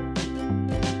border.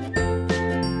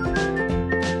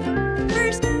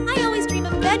 First, I always dream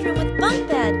of a bedroom with bunk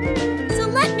bed. So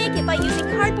let's make it by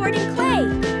using cardboard and clay.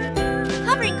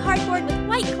 Covering cardboard with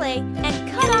white clay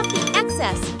and cut off the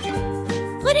excess.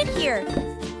 Put it here.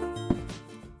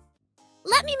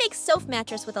 Let me make sofa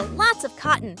mattress with lots of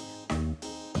cotton.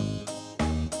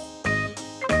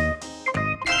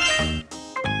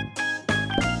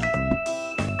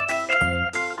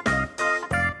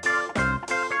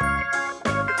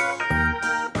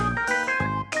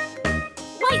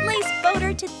 White lace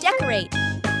border to decorate.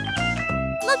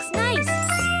 Looks nice.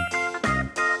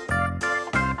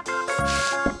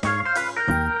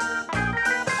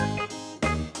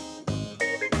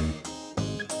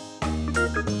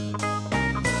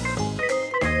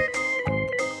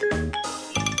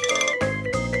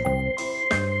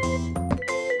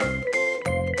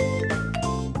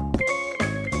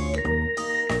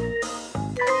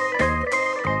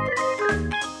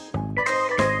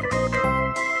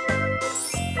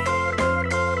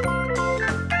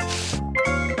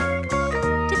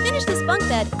 Bunk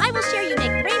bed, I will share you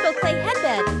make rainbow clay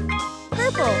headbed.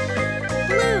 Purple,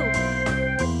 blue,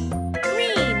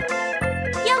 green,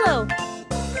 yellow,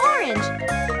 orange,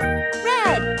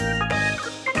 red.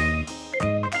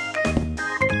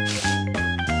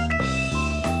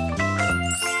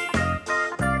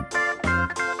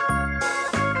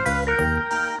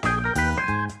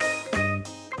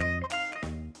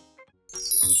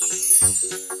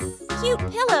 Cute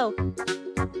pillow.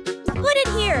 Put it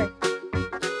here.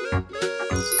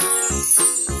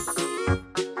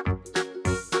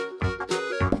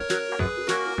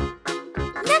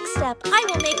 I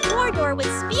will make door door with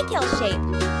speakill shape.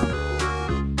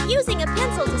 Using a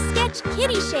pencil to sketch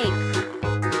kitty shape.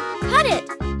 Cut it.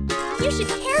 You should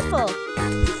be careful.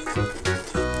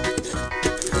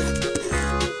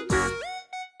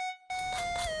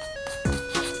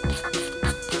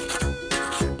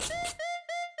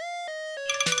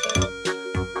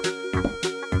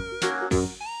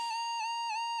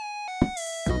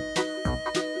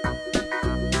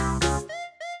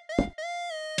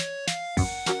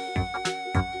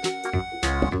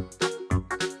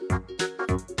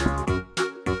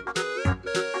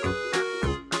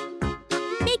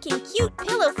 Making cute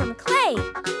pillow from clay.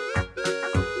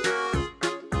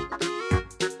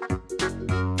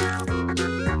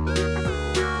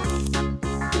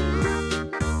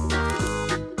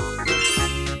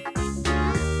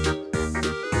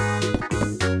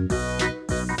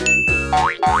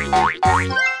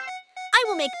 I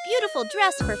will make beautiful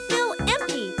dress for Phil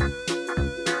Empty.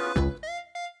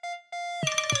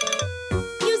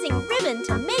 Using ribbon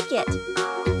to make it.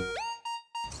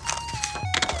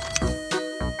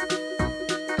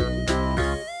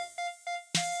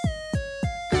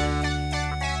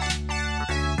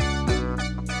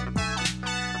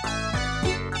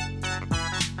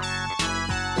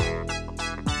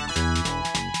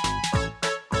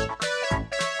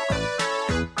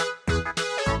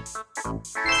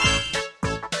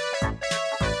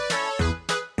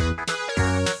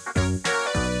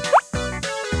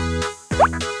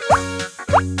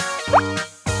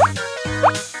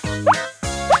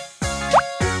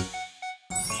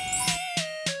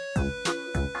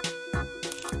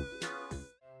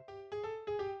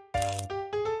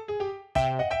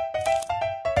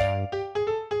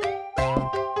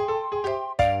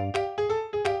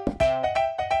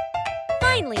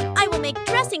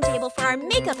 dressing table for our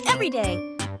makeup every day.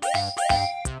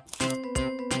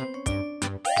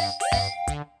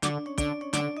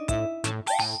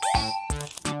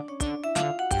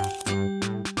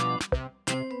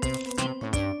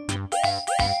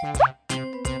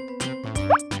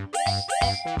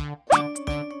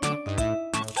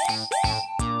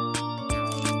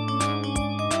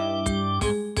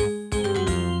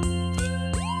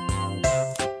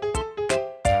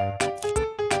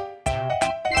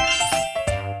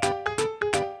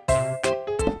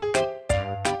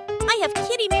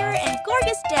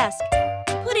 Desk.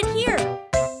 Put it here.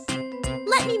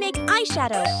 Let me make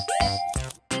eyeshadow.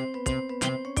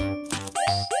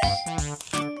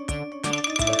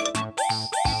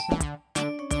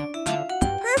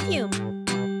 Perfume.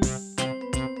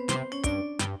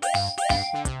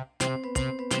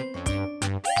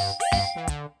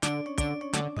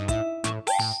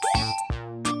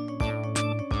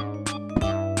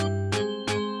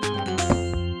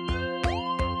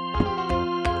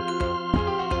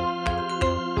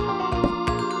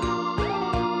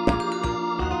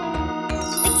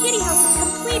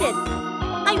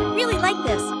 I really like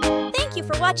this. Thank you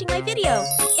for watching my video.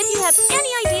 If you have any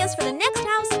ideas for the next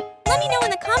house, let me know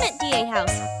in the comment, DA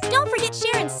House. Don't forget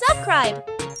share and subscribe.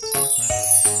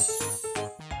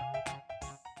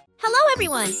 Hello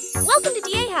everyone. Welcome to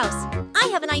DA House. I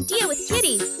have an idea with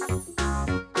Kitty.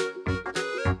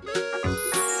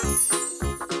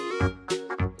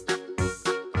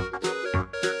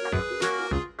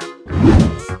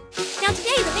 Now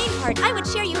today the main part I would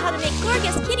share you how to make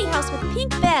gorgeous kitty house with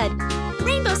pink bed,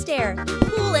 rainbow stair,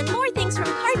 pool, and more things from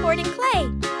cardboard and clay.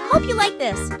 Hope you like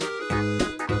this.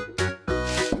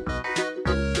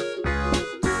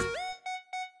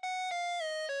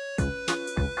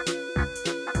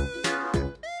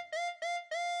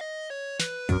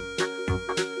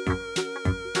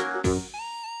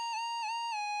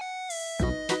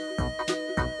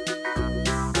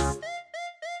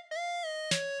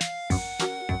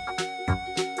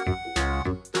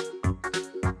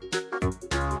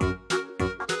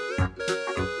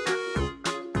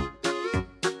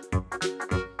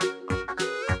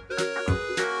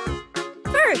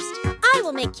 First, I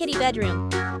will make kitty bedroom.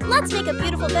 Let's make a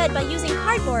beautiful bed by using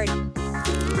cardboard.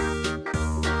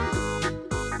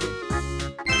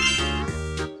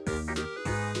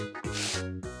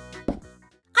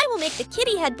 I will make the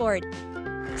kitty headboard.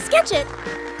 Sketch it.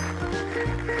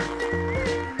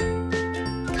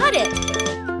 Cut it.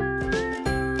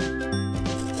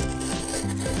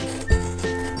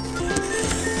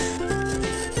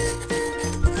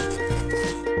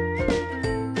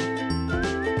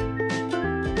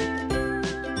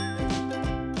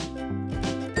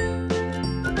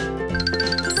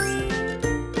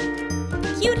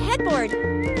 Cute headboard.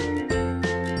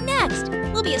 Next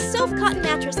will be a soft cotton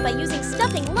mattress by using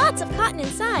stuffing lots of cotton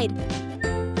inside.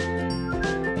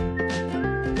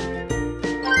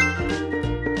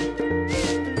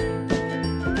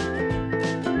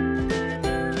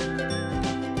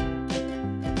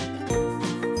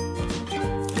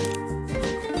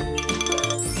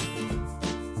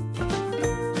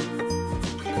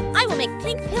 I will make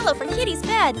pink pillow for Kitty's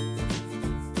bed.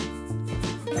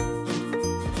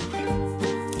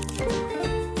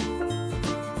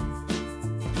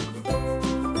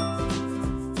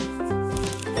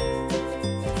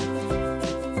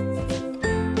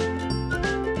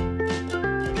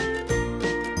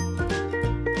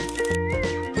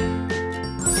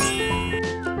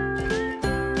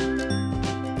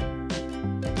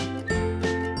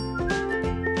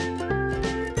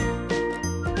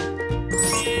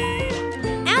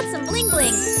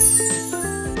 Bling.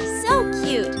 So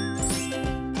cute.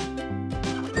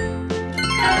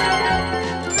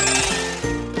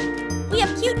 We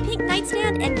have cute pink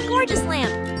nightstand and gorgeous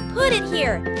lamp. Put it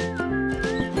here.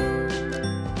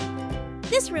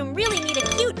 This room really needs a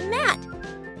cute mat.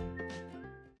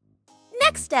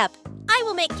 Next step, I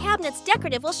will make cabinets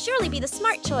decorative will surely be the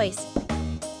smart choice.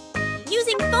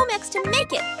 Using Foamex to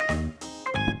make it.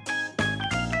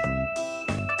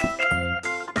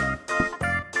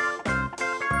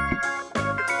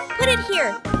 Put it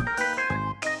here.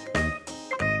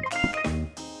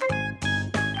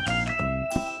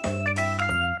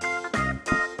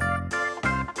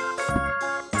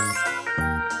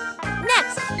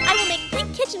 Next, I will make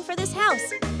pink kitchen for this house.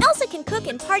 Elsa can cook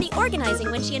and party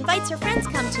organizing when she invites her friends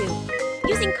come to.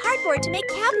 Using cardboard to make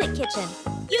cabinet kitchen.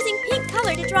 Using pink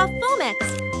color to draw Foamex.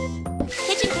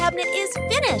 Kitchen cabinet is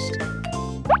finished.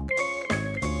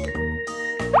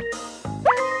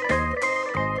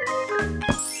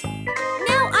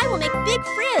 Big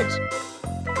fridge.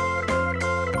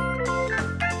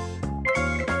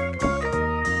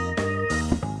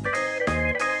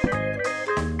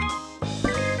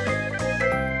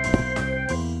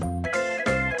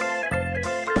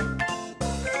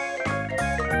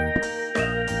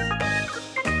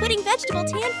 vegetable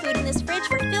tan food in this fridge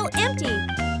for Phil empty.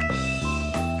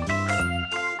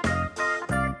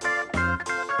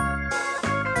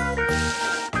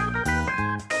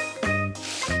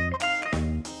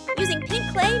 Using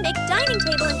pink clay, make dining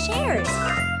table and chairs.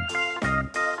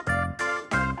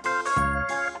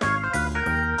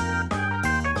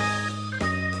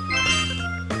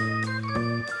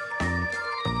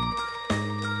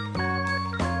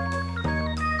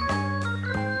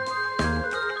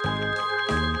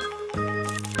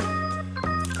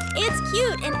 It's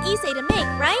cute and easy to make,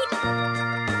 right?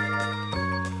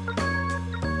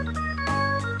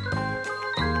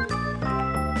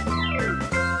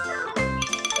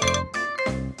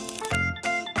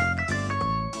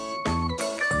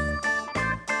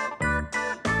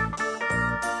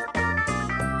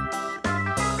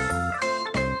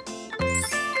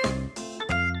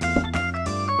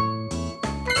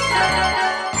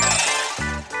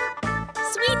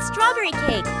 Sweet strawberry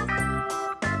cake.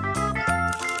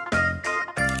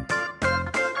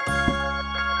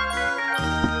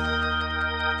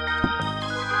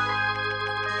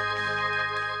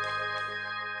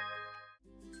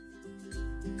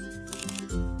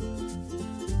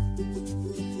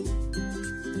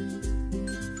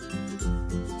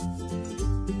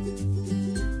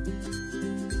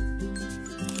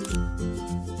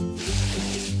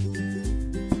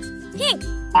 Pink,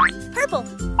 purple,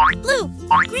 blue,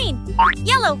 green,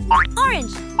 yellow,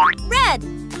 orange, red.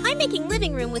 I'm making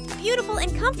living room with beautiful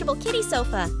and comfortable kitty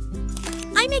sofa.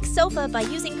 I make sofa by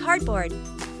using cardboard.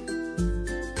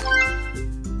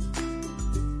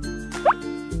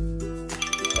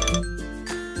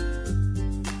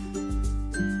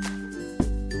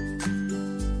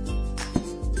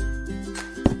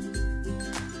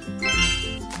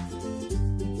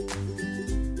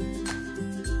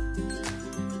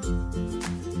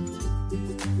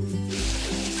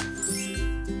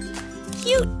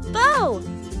 Cute bow!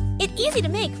 It's easy to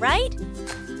make, right?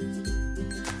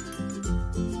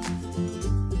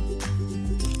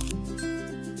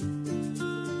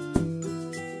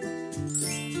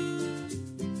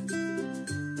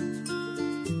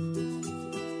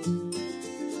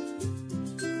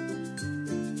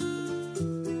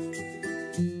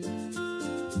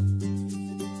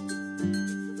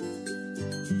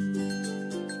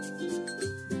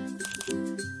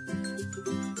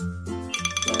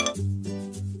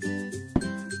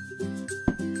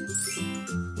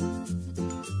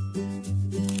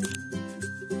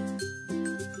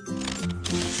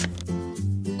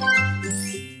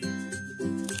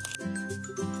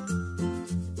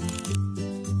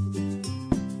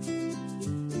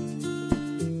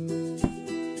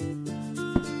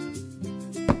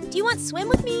 Do you want to swim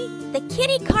with me? The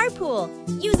kitty carpool,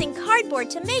 using cardboard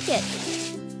to make it.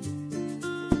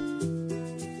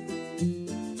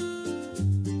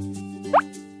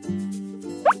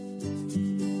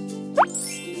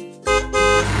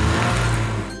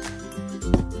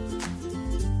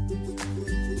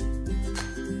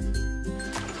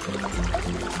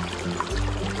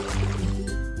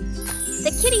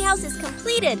 The kitty house is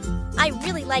completed. I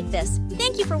really like this.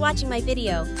 Thank you for watching my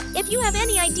video. If you have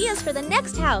any ideas for the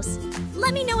next house,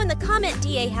 let me know in the comment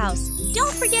DA house.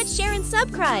 Don't forget share and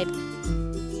subscribe.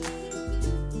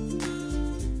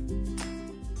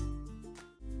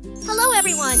 Hello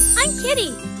everyone, I'm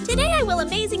Kitty. Today I will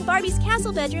amazing Barbie's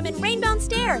castle bedroom and rainbow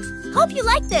stair. Hope you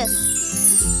like this.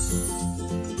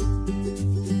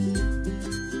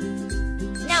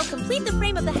 Now complete the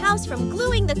frame of the house from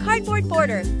gluing the cardboard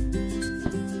border.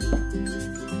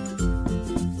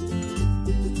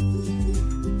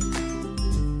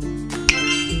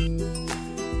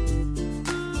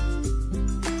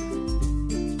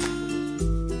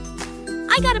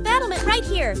 I got a battlement right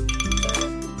here.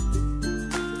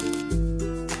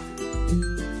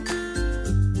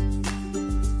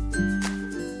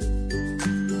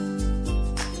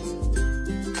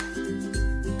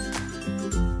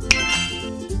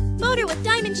 Boater with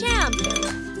diamond jam.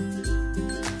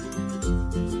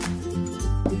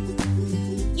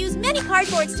 Use many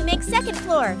cardboards to make second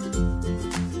floor.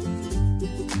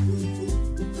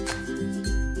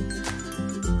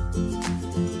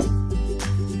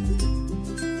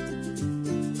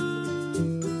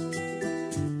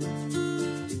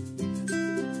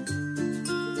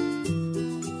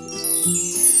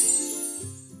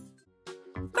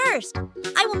 First,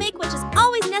 I will make what is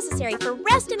always necessary for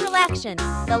rest and relaxation,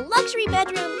 the luxury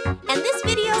bedroom, and this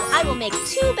video I will make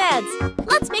 2 beds.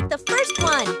 Let's make the first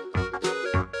one.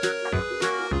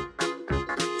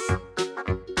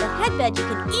 The headbed you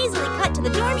can easily cut to the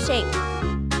dorm shape.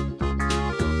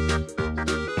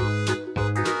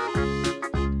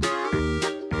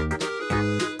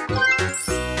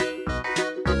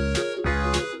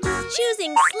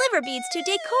 silver beads to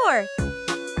decor.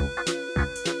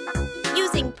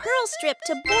 Using pearl strip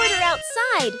to border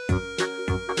outside.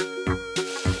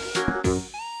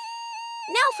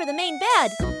 Now for the main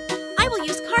bed. I will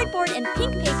use cardboard and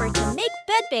pink paper to make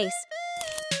bed base.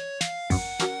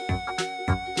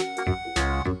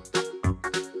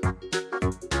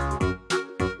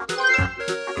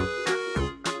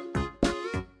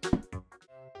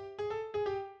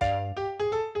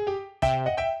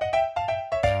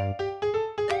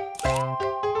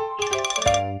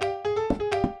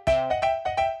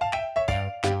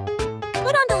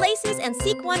 Put on the laces and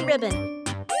sequin ribbon.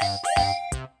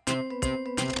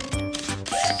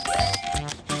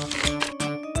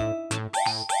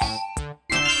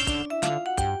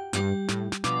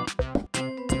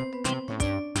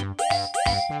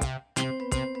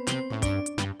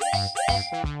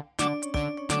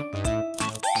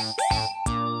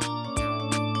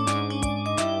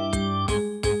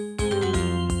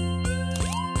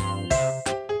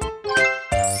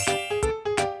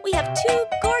 We have 2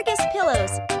 gorgeous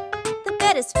pillows. The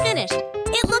bed is finished.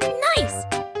 It looked nice.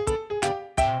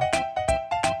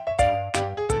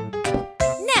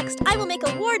 Next, I will make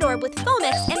a wardrobe with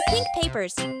Foamex and pink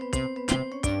papers.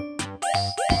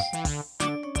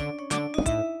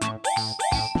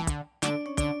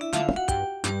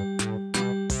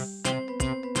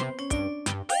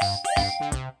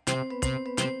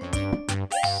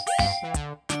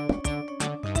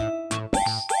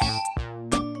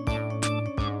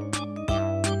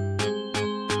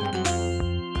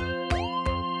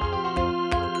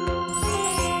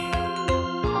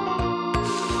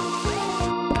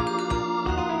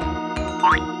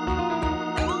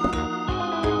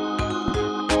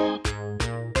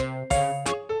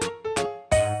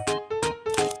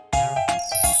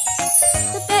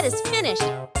 The bed is finished.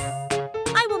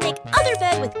 I will make other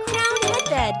bed with crown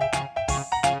headbed.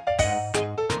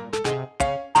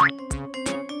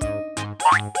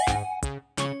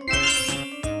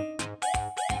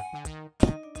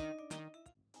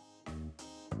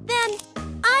 Then,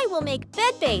 I will make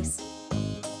bed base.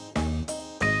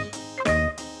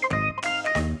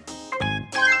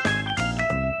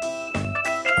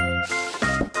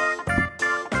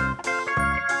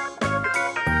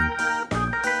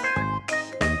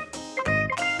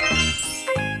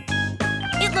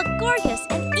 It looked gorgeous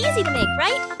and easy to make,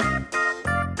 right?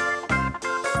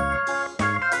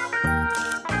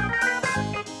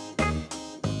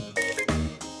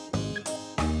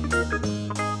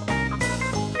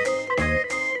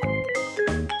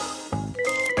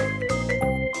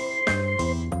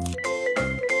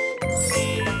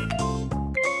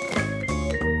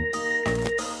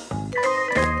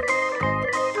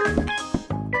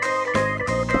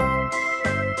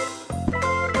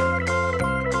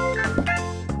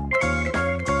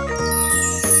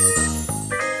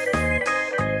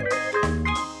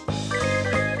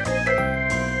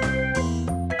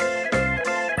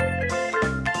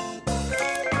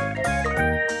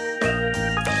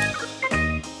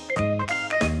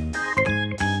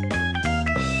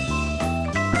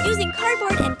 Using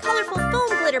cardboard and colorful foam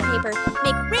glitter paper,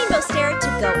 make rainbow stair to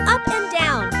go up and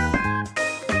down.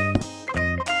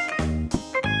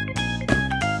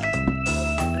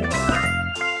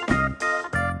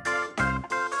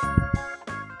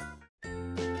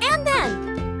 And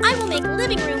then, I will make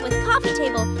living room with coffee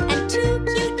table and 2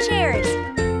 cute chairs.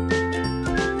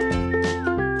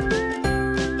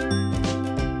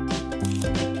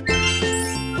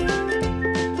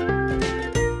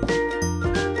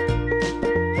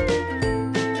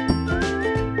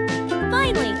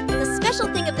 Finally, the special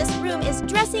thing of this room is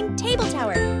dressing table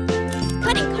tower.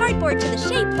 Cutting cardboard to the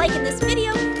shape like in this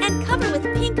video and cover with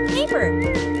pink paper.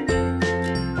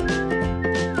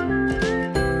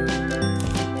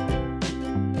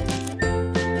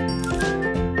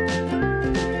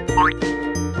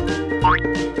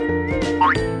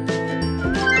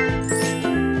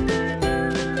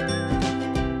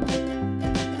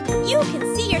 You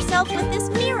can see yourself with this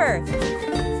mirror.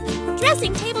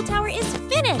 Dressing table tower is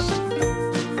finished.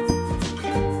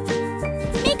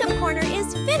 Makeup corner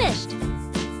is finished.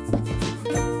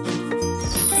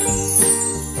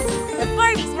 The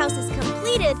Barbie's house is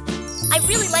completed. I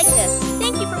really like this.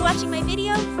 Thank you for watching my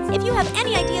video. If you have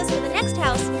any ideas for the next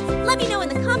house, let me know in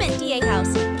the comment DA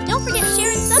house. Don't forget to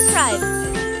share and subscribe.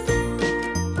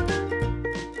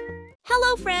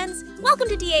 Hello friends, welcome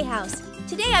to DA House.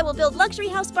 Today I will build Luxury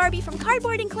House Barbie from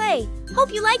cardboard and clay.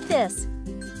 Hope you like this.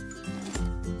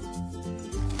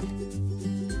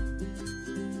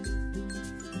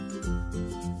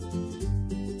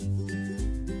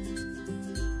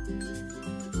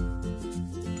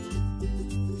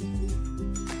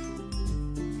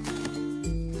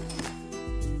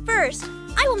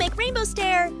 make rainbow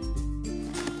stair.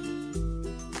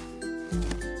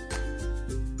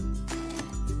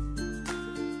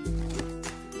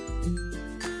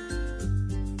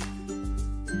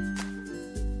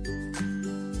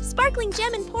 Sparkling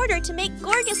gem and porter to make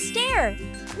gorgeous stair.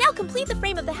 Now complete the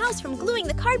frame of the house from gluing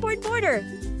the cardboard border.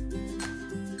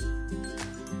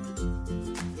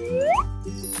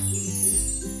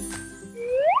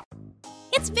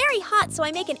 It's very hot, so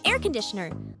I make an air conditioner.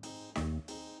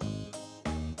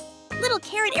 Little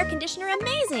carrot air conditioner,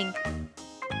 amazing!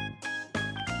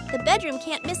 The bedroom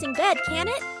can't missing bed, can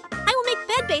it? I will make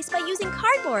bed base by using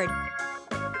cardboard.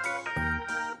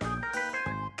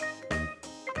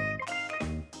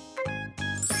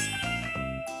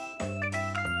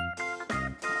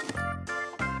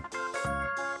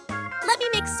 Let me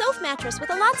make sofa mattress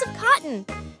with a lots of cotton.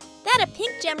 That a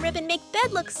pink gem ribbon make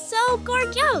bed look so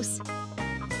gorgeous.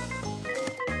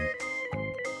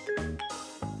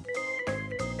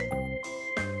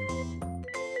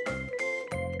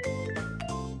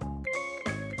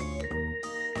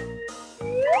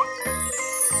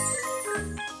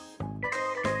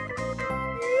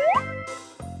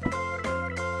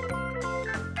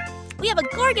 We have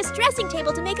a gorgeous dressing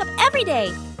table to make up every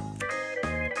day.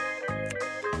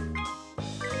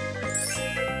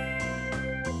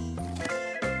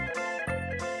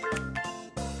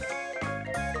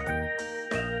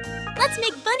 Let's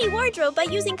make bunny wardrobe by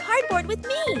using cardboard with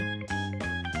me.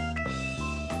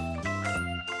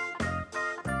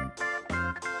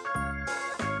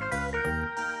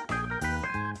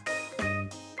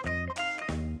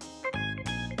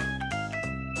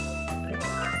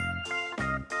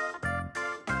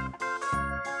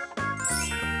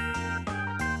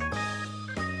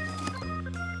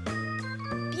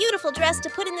 Beautiful dress to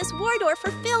put in this wardrobe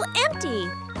for Phil empty.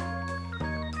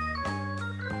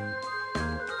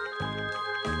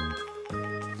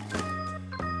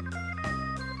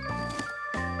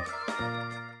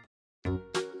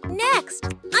 Next,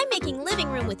 I'm making living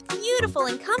room with beautiful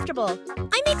and comfortable.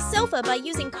 I make sofa by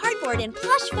using cardboard and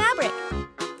plush fabric.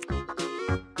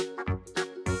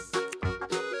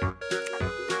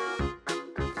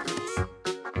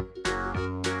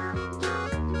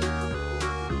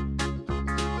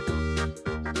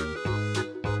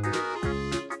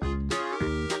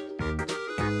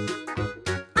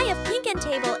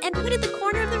 Table and put in the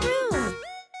corner of the room.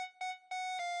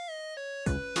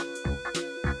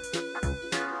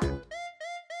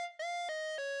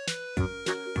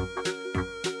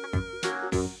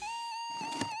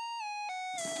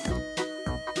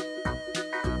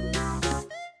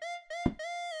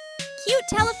 Cute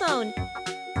telephone.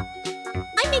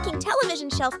 I'm making television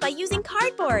shelf by using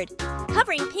cardboard,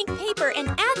 covering pink paper and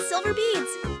add silver beads.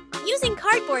 Using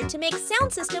cardboard to make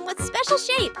sound system with special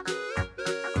shape.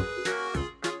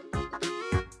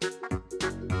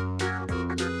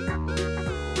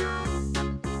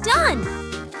 Done!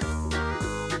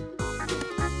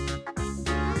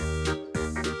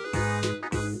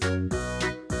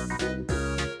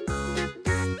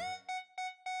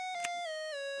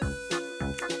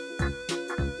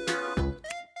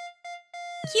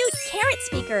 Cute carrot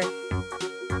speaker.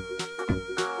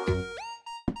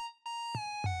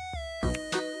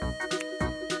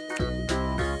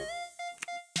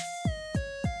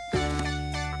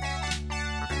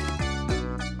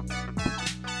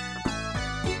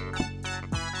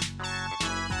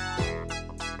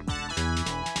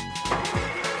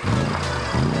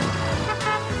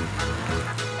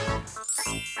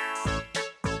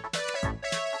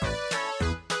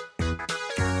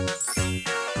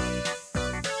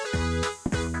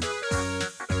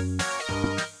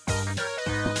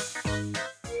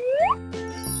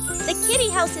 The kitty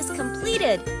house is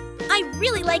completed. I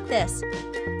really like this.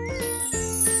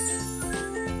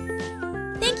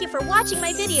 Thank you for watching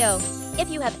my video. If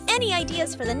you have any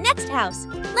ideas for the next house,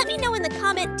 let me know in the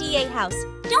comment DA house.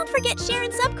 Don't forget share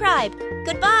and subscribe.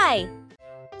 Goodbye.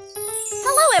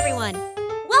 Hello everyone.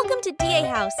 Welcome to DA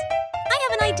house. I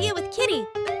have an idea with Kitty.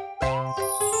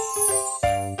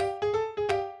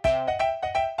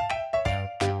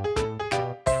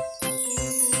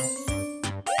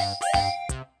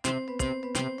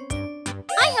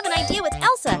 With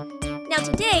Elsa. Now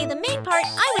today, the main part,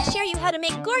 I would share you how to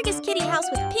make gorgeous kitty house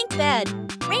with pink bed,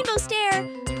 rainbow stair,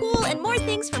 pool, and more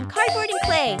things from cardboard and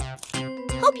clay.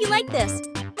 Hope you like this.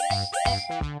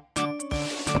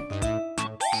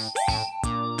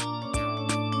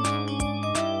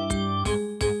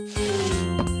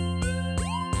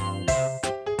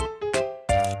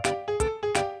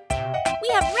 We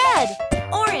have red,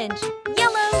 orange,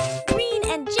 yellow, green,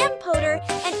 and gem powder,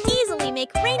 and easily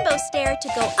make rainbow stair to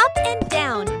go up and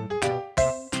down.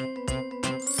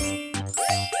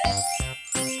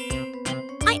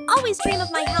 always dream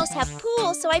of my house have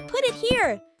pool, so I put it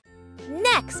here.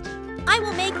 Next, I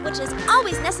will make which is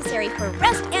always necessary for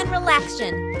rest and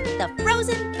relaxation, the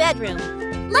frozen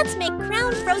bedroom. Let's make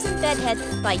crown frozen bedhead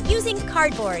by using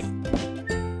cardboard.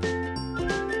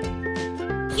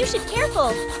 You should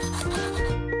careful.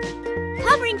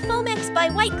 Covering Foamex by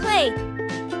white clay.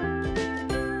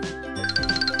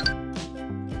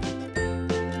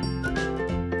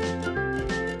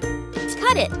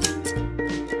 Cut it.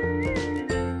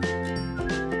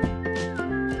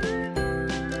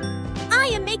 I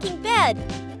am making bed.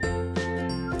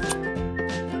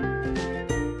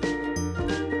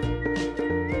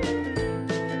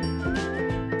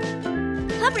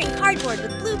 Covering cardboard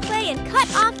with blue clay and cut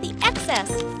off the excess.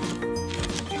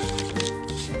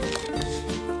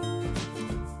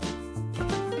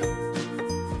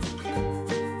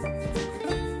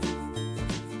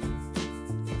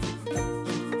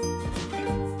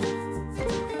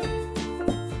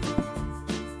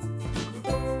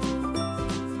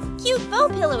 Cute bow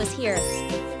pillow is here.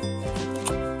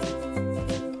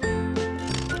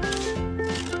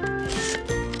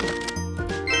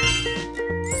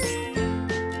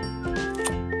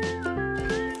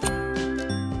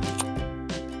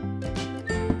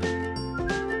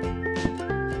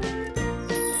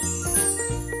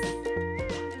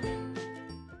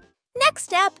 Next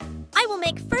step, I will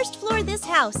make first floor this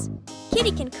house.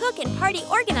 Kitty can cook and party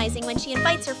organizing when she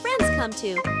invites her friends come to,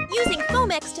 using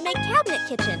Foamex to make cabinet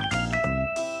kitchen.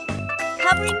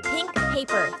 Covering pink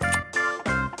paper.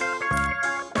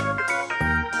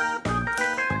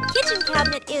 Kitchen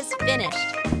cabinet is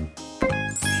finished.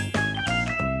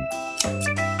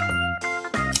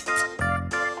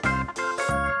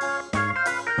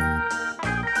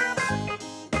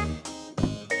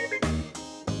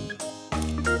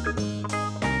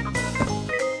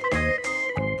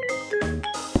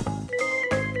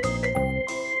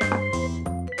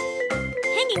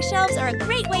 Hanging shelves are a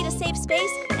great way to save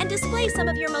space and display some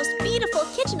of your most beautiful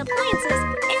kitchen appliances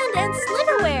and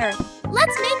sliverware.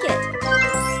 Let's make it!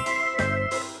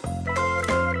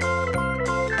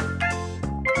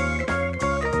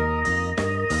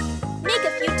 Make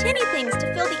a few tinny things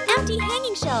to fill the empty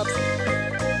hanging shelves.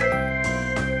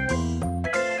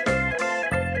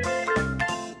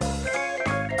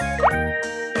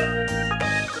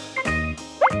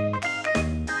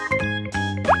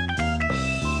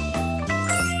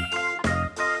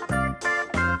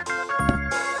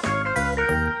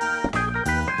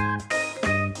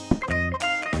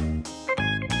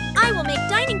 I will make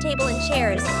dining table and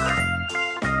chairs.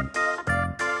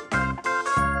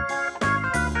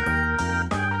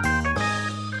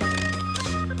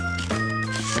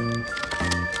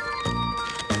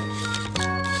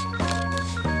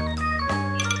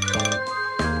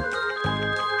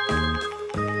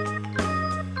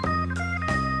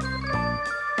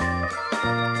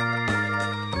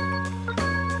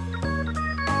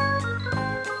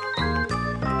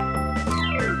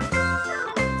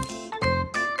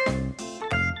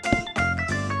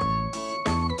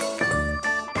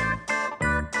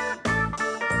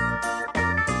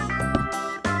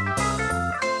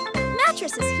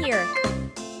 Mattresses here.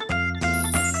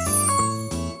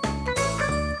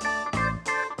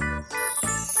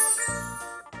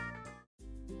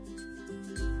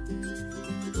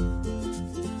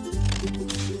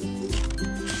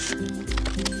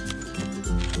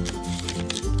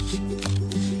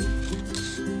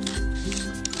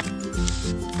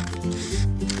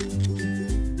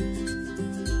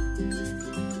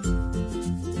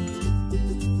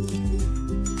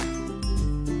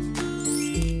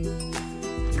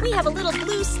 We have a little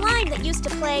blue slime that used to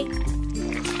play.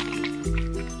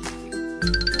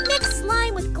 Mix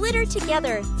slime with glitter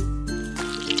together.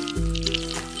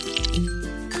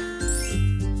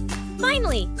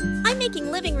 Finally, I'm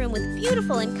making living room with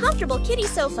beautiful and comfortable kitty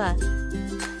sofa.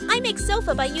 I make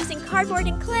sofa by using cardboard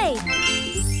and clay.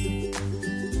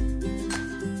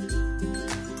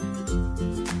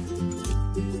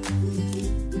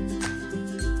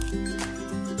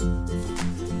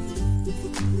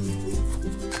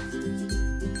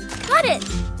 Cut it!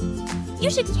 You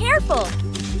should careful.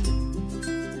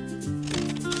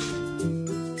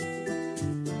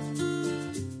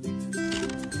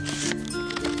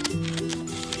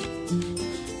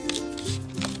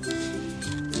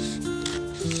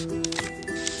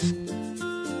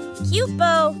 Cute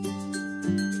bow.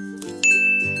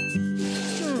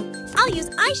 I'll use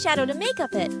eyeshadow to make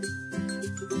up it.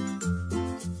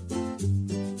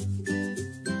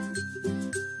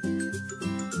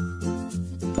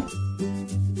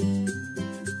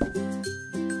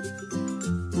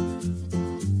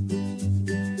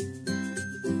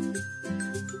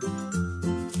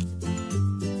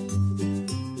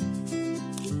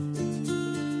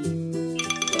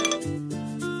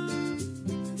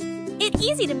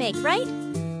 Easy to make, right?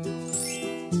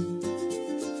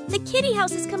 The kitty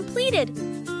house is completed.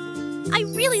 I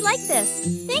really like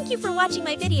this. Thank you for watching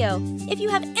my video. If you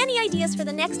have any ideas for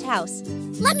the next house,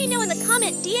 let me know in the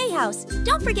comment DA house.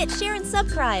 Don't forget share and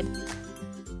subscribe.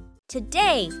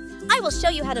 Today, I will show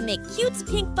you how to make Cute's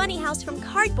pink bunny house from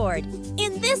cardboard.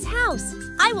 In this house,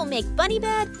 I will make bunny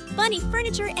bed, bunny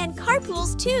furniture, and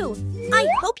carpools too. I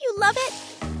hope you love it.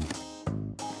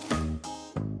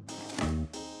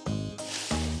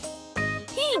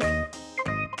 Pink.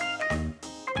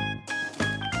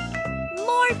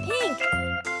 More pink.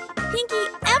 Pinky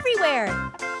everywhere.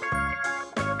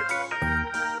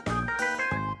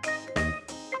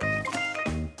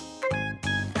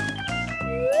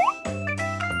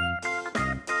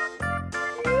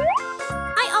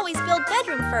 Build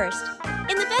bedroom first.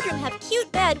 In the bedroom have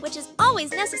Cute bed, which is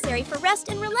always necessary for rest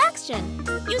and relaxation,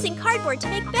 using cardboard to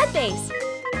make bed base.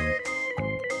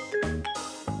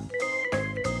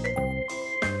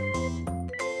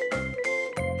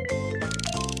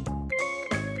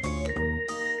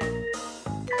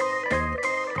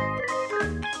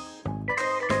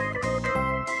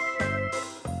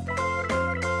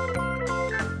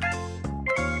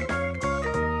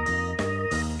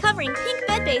 Covering pink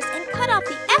bed base and cut off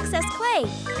the excess clay.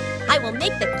 I will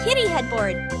make the kitty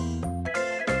headboard.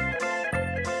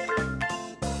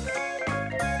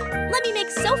 Let me make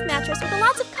sofa mattress with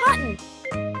lots of cotton.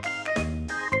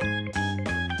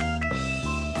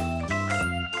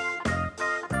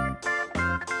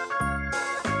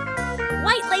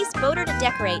 White lace border to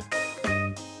decorate.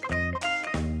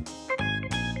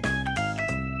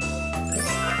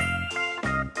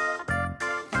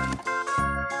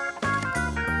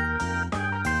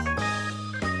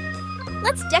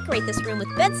 Let's decorate this room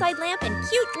with bedside lamp and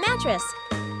cute mattress.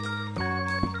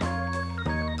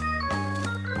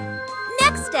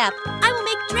 Next step, I will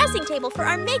make dressing table for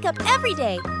our makeup every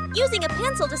day, using a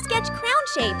pencil to sketch crown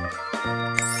shape.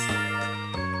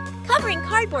 Covering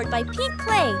cardboard by pink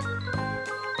clay.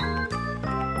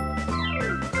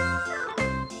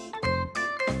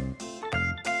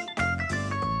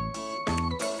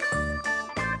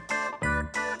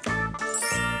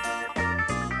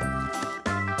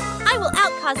 I will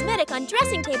out cosmetic on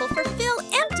dressing table for fill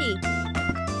empty.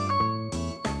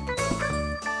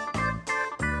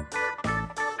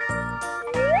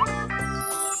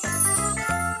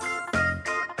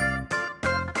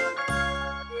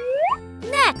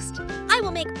 Next, I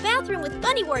will make bathroom with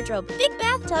bunny wardrobe, big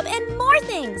bathtub, and more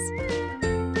things.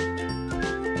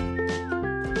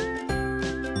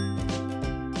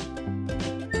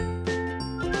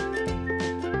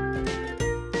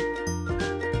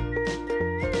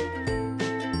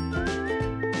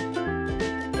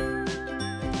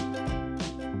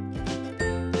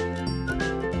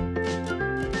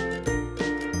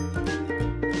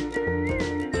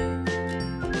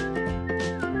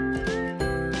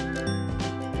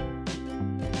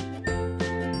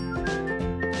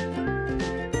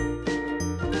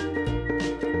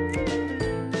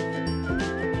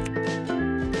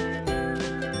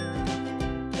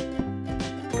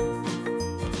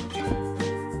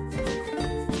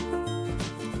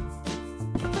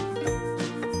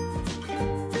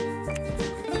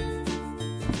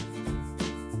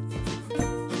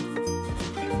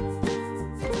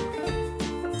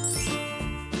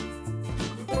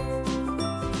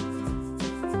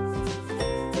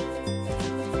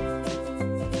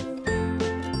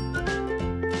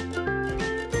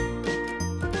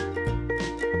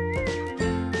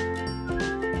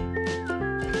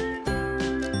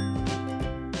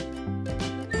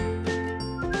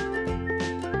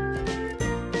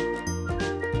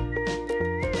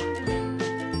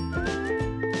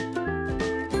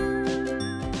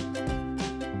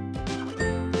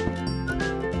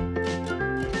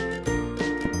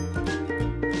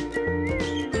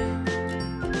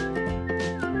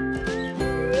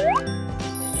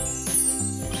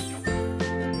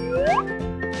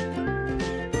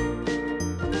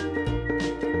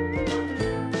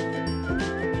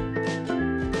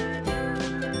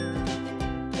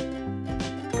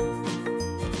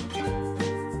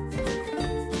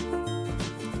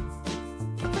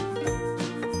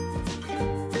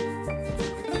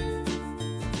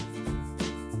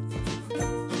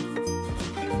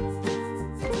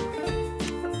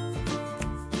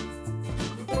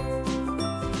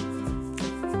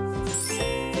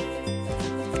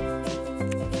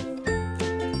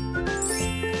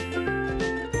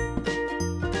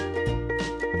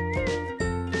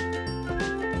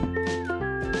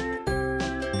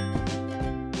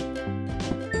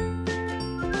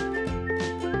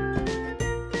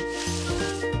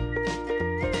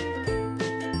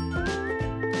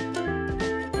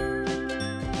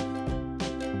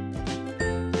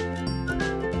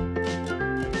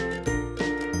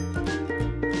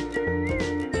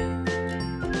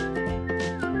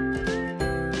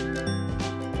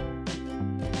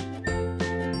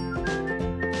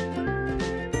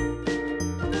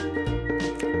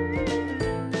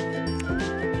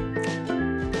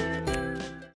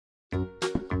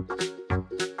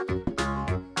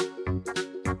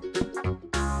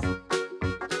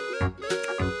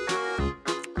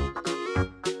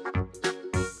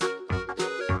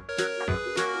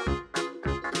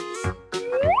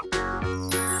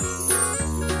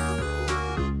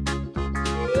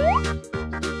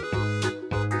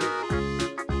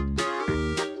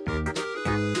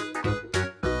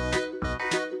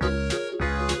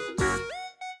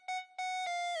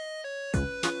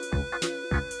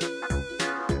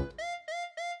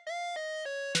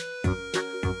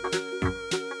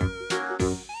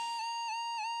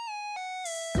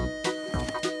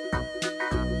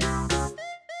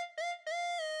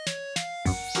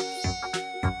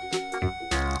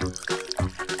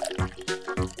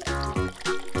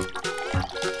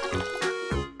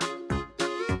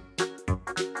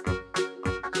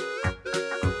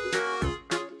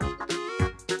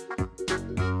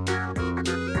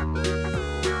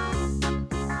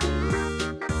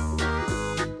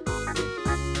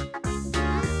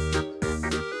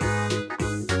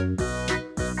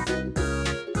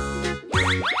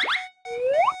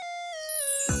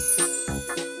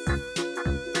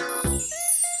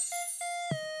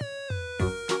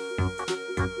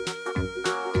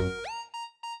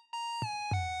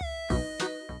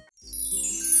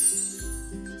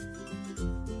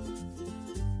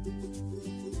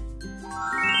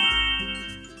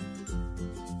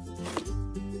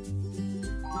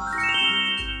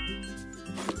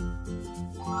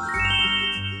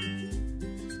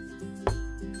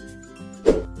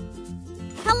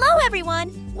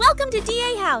 everyone! Welcome to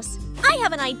DA House! I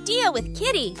have an idea with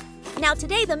Kitty! Now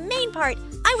today, the main part,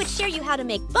 I would share you how to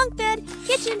make bunk bed,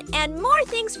 kitchen, and more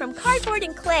things from cardboard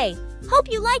and clay.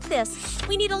 Hope you like this!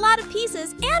 We need a lot of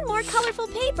pieces and more colorful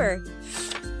paper.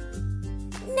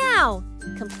 Now,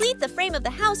 complete the frame of the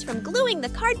house from gluing the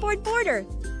cardboard border.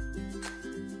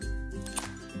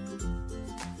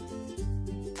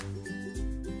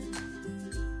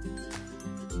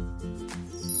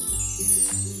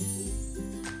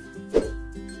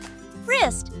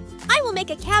 Wrist. I will make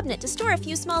a cabinet to store a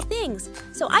few small things,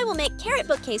 so I will make carrot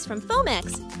bookcase from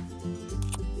Fomex.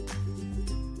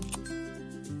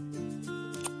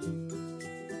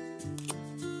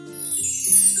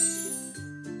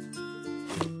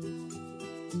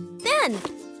 Then,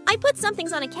 I put some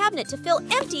things on a cabinet to fill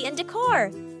empty and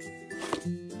decor.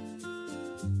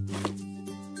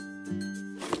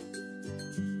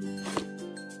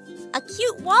 A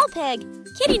cute wall peg.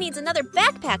 Kitty needs another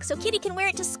backpack so Kitty can wear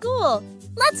it to school.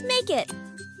 Let's make it.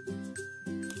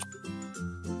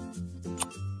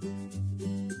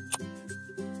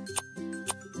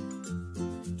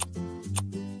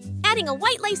 Adding a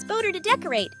white lace boater to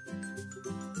decorate.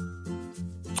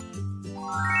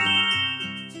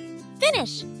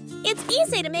 Finish! It's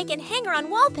easy to make and hanger on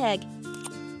wall peg.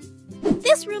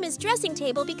 This room is dressing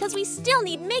table because we still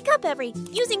need makeup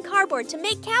using cardboard to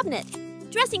make cabinet.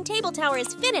 Dressing table tower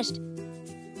is finished.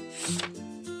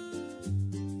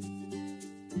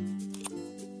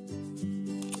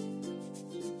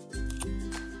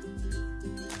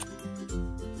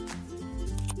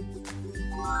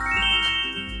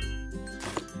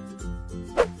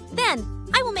 Then,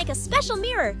 I will make a special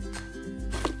mirror.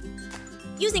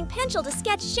 Using pencil to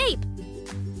sketch shape.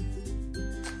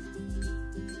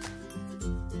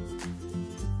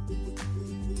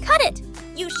 Cut it!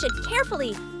 Use should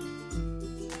carefully.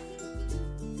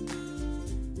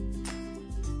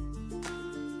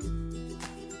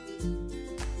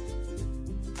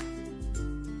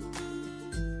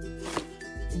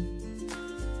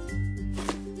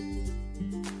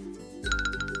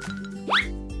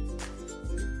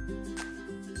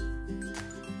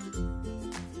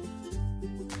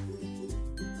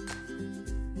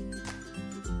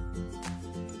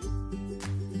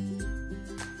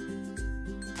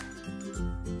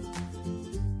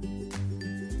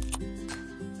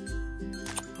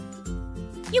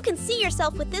 You can see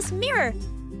yourself with this mirror.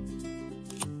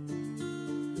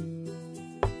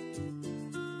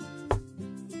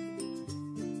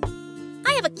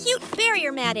 I have a cute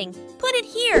barrier matting. Put it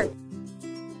here.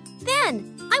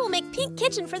 Then, I will make pink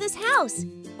kitchen for this house.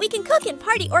 We can cook and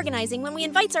party organizing when we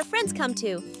invite our friends come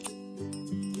to.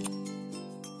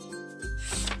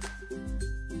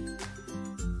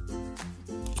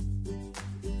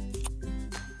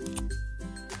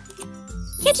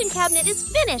 Kitchen cabinet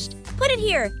is finished. Put it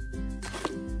here.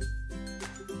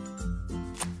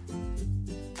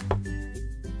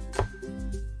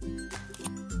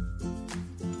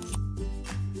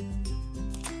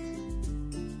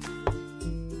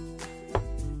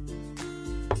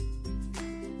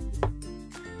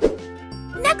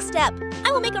 Next step,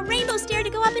 I will make a rainbow stair to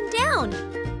go up and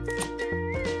down.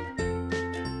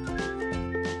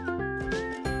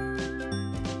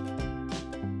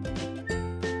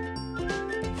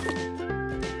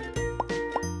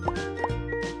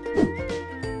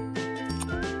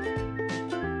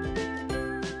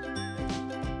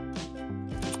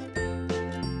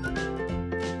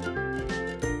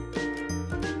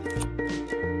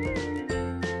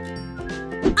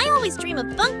 I always dream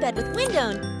of bunk bed with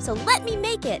window, so let me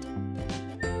make it.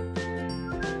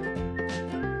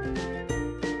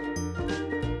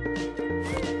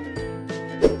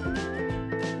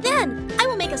 Then, I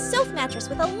will make a sofa mattress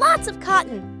with lots of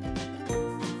cotton.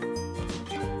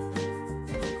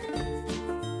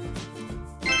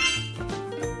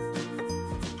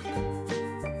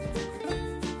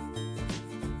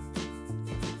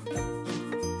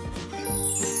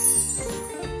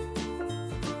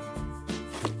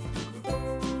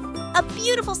 A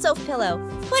beautiful sofa pillow.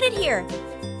 Put it here.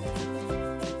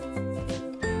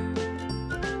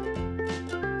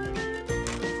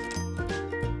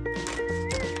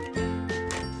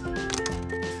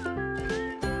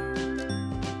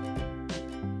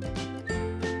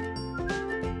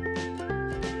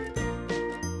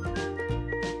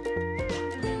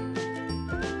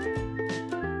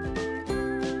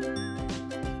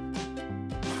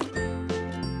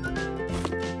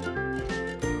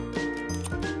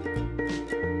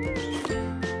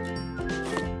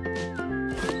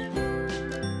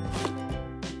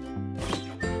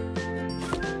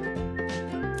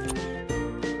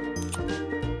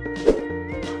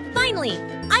 Finally,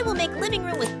 I will make living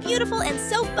room with beautiful and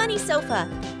so funny sofa.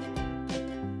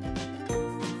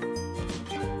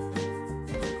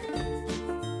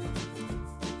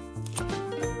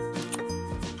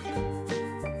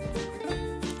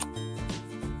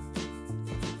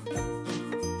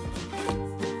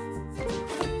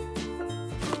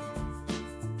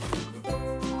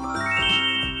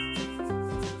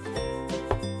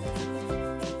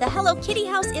 The Hello Kitty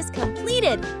house is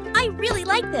completed. I really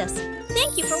like this.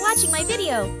 Thank you for watching my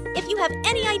video. If you have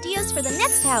any ideas for the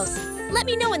next house, let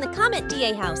me know in the comment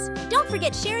DA house. Don't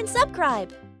forget share and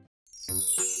subscribe.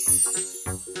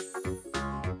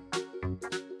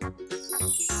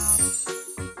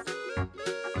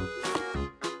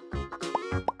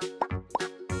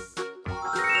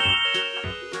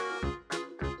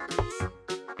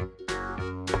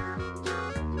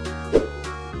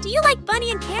 Do you like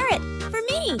Bunny and Carrot? For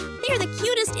me, they are the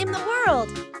cutest in the world.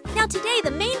 Now today,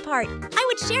 the main part, I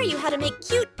would share you how to make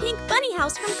cute pink bunny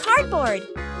house from cardboard.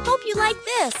 Hope you like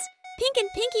this. Pink and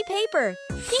pinky paper.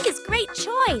 Pink is great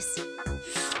choice.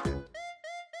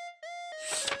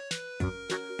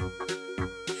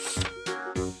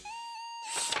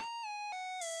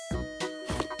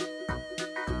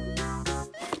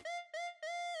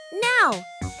 Now,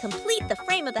 complete the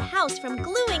frame of the house from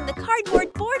gluing the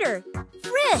cardboard border.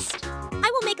 Frist! I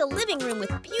will make a living room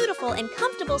with beautiful and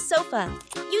comfortable sofa,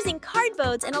 using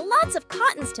cardboards and lots of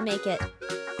cottons to make it.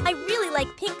 I really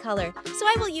like pink color, so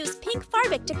I will use pink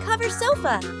fabric to cover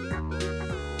sofa.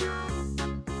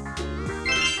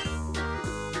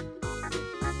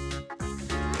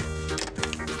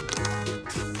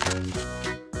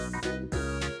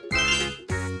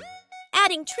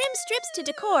 Adding trim strips to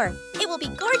decor. It will be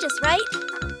gorgeous, right?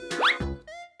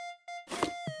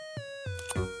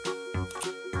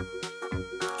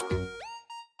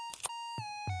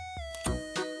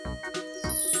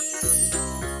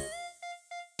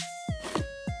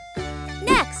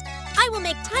 Next, I will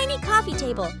make tiny coffee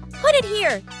table. Put it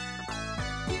here.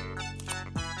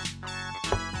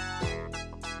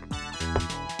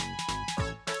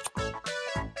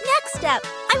 Next step,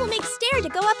 I will make stair to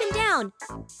go up and down.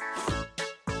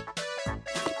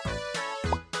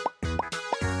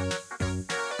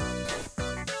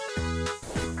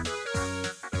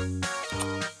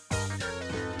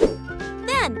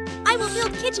 Then, I will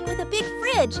build kitchen with a big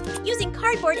fridge, using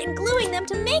cardboard and gluing them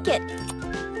to make it.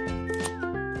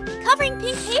 Covering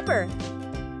pink paper.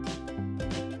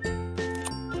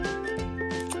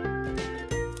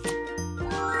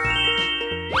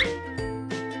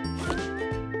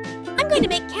 I'm going to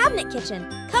make cabinet kitchen,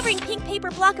 covering pink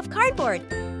paper block of cardboard.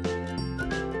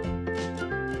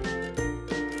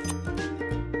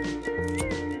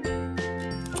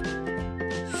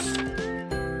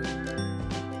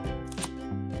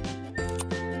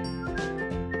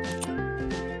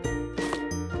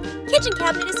 Kitchen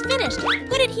cabinet is finished.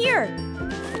 Put it here.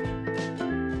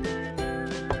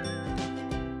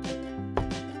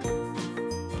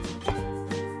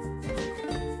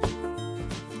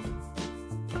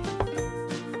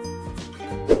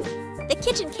 The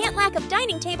kitchen can't lack a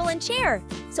dining table and chair,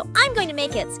 so I'm going to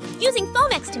make it, using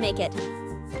Foamex to make it.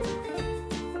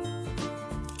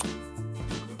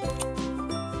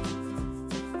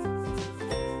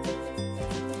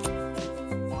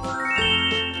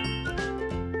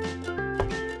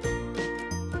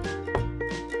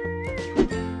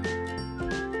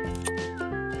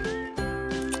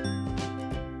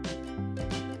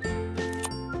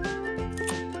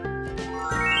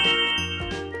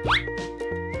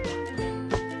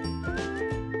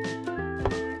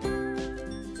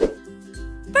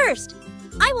 First,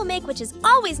 I will make, which is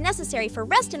always necessary for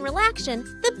rest and relaxation,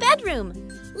 the bedroom.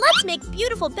 Let's make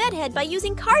beautiful bedhead by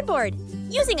using cardboard.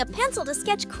 Using a pencil to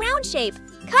sketch crown shape.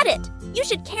 Cut it. You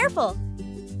should careful.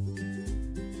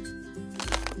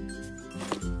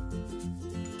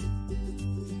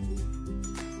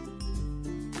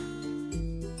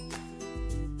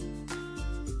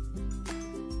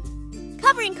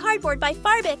 Covering cardboard by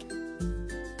fabric.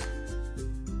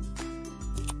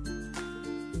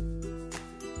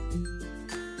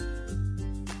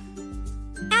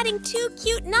 Adding 2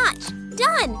 cute notch.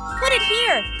 Done! Put it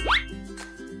here.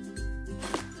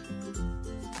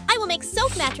 I will make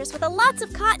sofa mattress with lots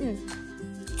of cotton.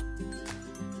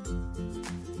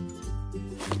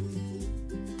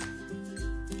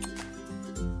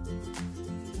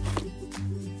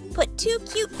 Put 2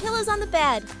 cute pillows on the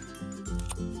bed.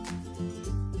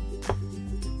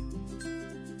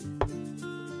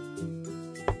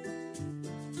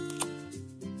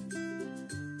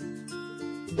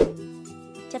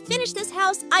 To finish this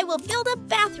house, I will build a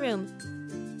bathroom.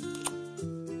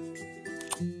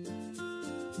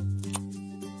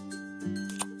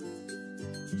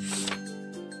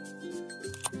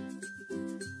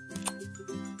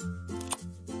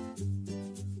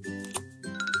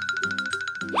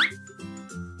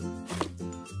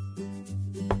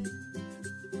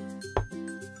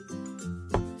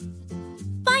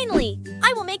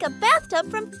 make a bathtub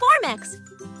from Formex.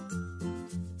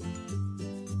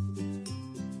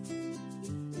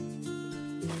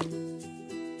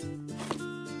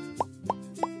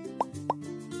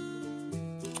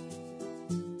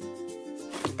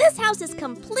 This house is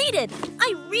completed!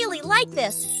 I really like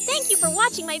this! Thank you for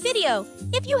watching my video!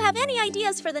 If you have any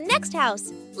ideas for the next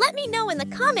house, let me know in the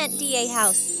comment, DA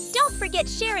House! Don't forget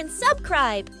share and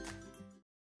subscribe!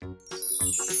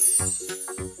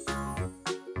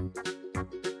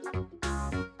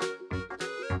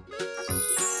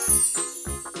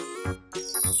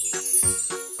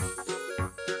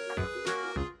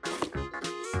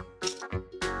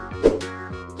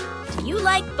 Do you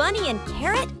like Bunny and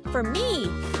Carrot? For me,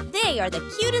 they are the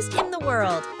cutest in the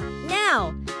world.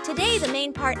 Now, today the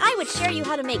main part I would share you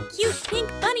how to make cute pink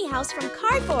bunny house from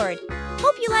cardboard.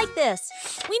 Hope you like this.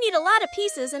 We need a lot of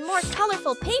pieces and more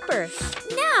colorful paper.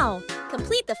 Now,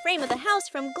 complete the frame of the house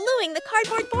from gluing the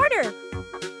cardboard border.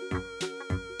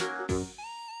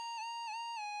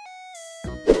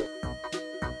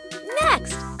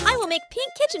 Next, I will make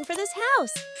pink kitchen for this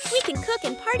house. We can cook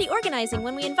and party organizing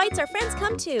when we invite our friends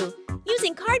come to.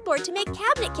 Using cardboard to make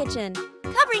cabinet kitchen.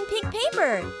 Covering pink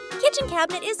paper. Kitchen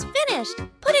cabinet is finished.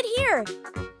 Put it here.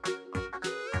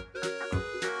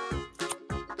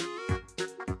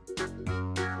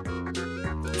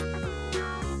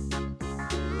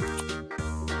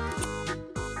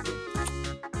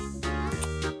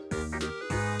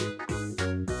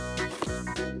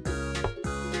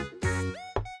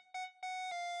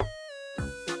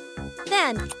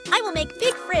 Then, I will make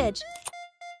big fridge.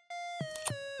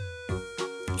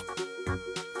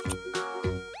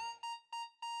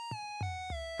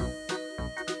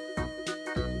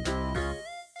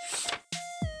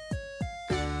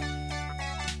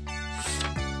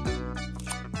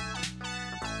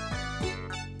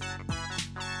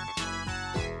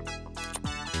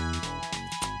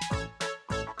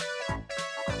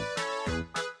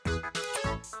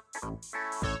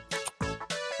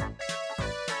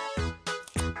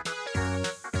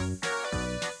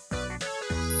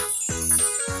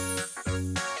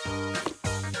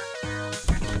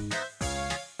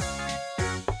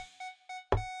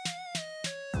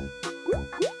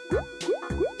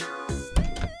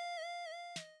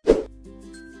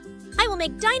 I will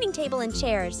make dining table and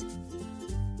chairs.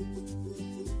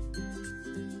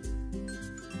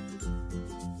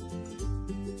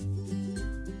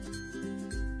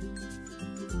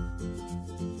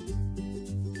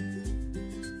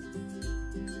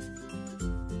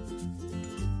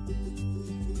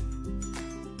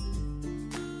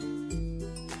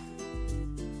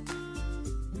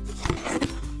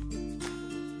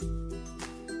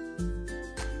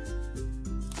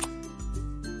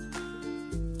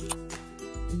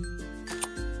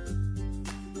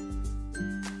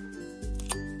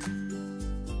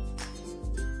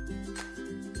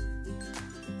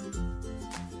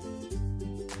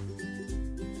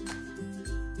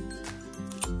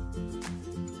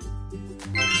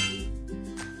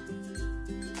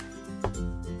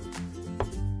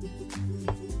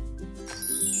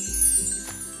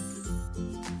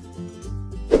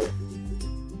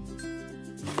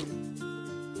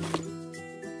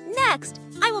 Next,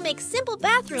 I will make simple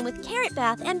bathroom with carrot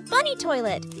bath and bunny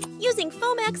toilet, using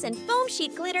Foamex and foam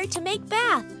sheet glitter to make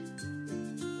bath.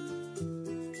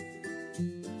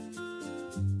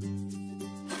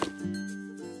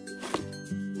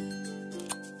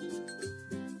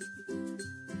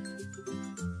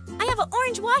 I have an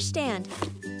orange washstand.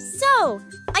 So,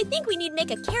 I think we need to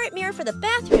make a carrot mirror for the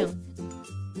bathroom.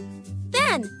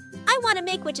 Then, I want to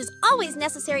make which is always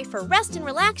necessary for rest and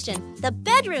relaxation, the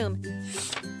bedroom.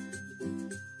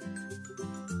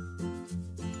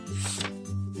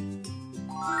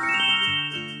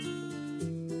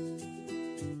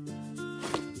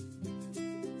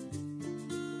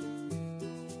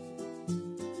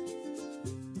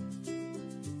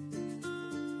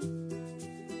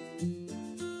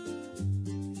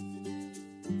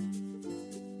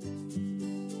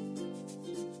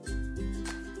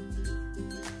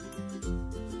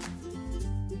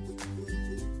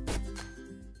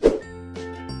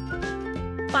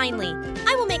 Finally,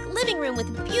 I will make living room with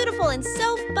beautiful and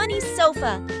so funny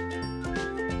sofa.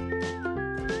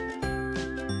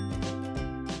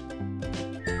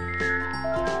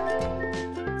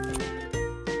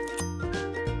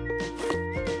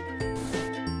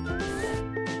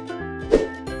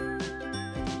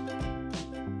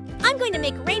 I'm going to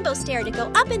make rainbow stair to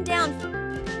go up and down.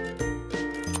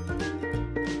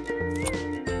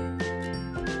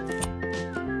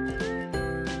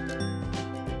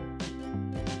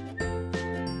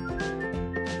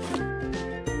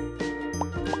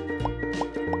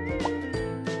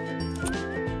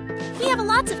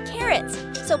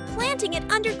 mounting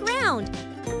it underground.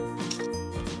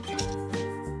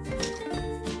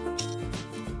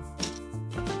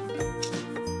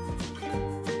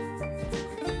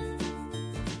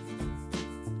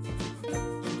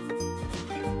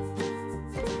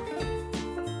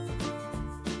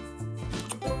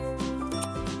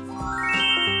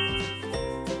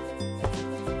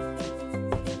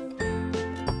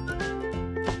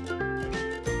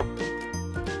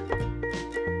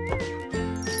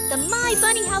 The My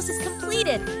Bunny house is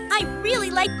completed. I really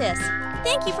like this.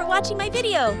 Thank you for watching my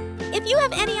video. If you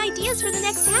have any ideas for the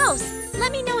next house,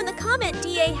 let me know in the comment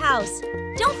DA house.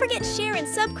 Don't forget share and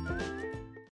subscribe.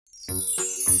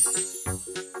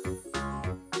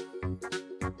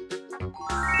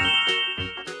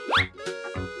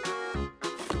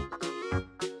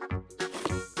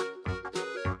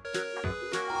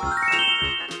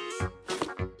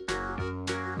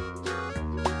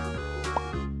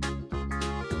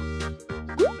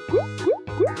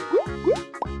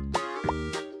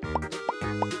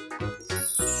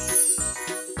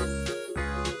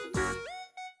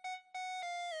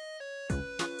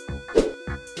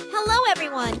 Hello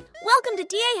everyone! Welcome to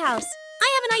DA House. I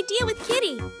have an idea with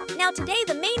Kitty. Now today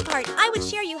the main part, I would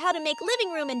share you how to make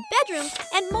living room and bedroom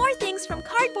and more things from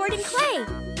cardboard and clay.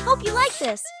 Hope you like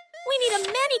this. We need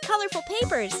many colorful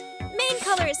papers. Main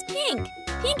color is pink.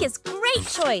 Pink is great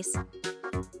choice.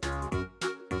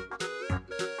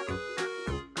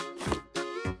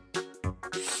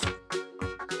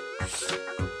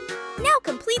 Now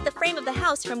complete the frame of the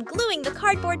house from gluing the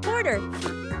cardboard border.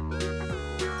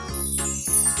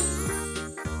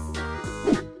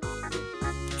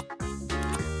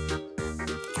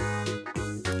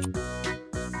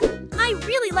 I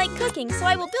really like cooking, so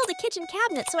I will build a kitchen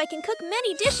cabinet so I can cook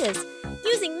many dishes,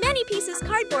 using many pieces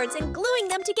cardboards and gluing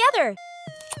them together.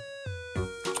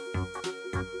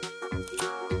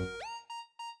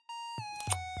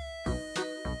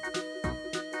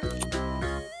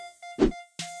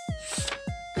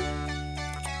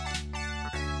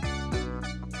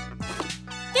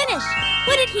 Finish!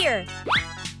 Put it here.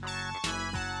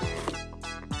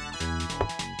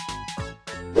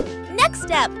 Next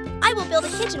step, I will build a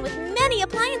kitchen with many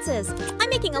appliances. I'm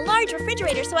making a large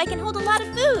refrigerator so I can hold a lot of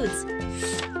foods.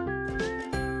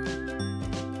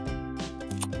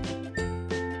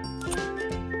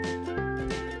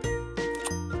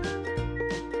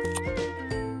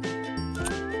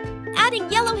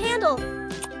 Adding yellow handle.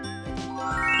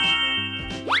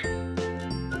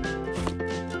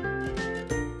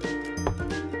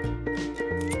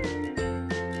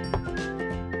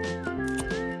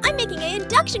 I'm making an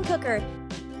induction cooker.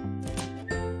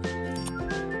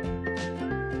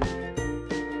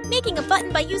 Making a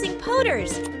button by using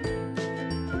poters.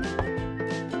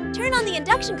 Turn on the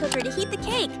induction cooker to heat the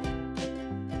cake.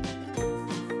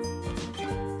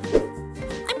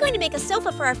 I'm going to make a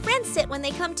sofa for our friends sit when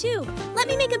they come too. Let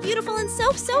me make a beautiful and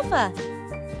soft sofa.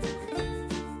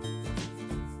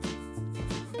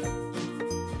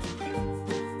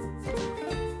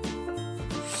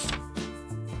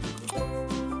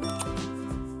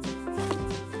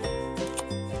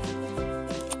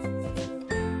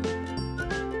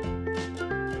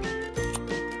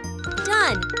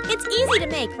 Done! It's easy to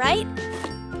make, right?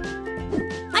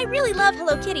 I really love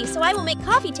Hello Kitty, so I will make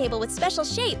coffee table with special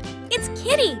shape. It's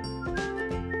Kitty!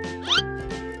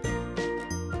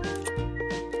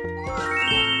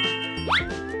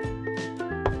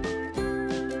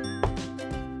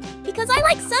 Because I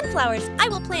like sunflowers, I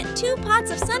will plant 2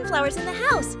 pots of sunflowers in the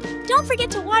house. Don't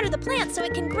forget to water the plant so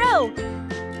it can grow.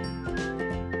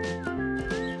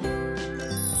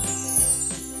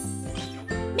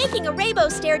 Making a rainbow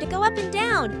stair to go up and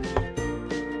down.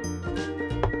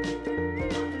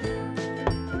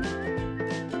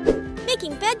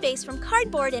 Making bed base from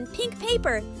cardboard and pink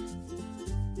paper.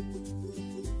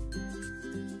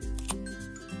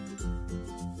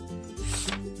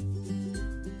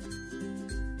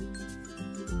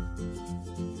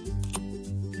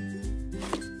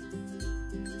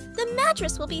 The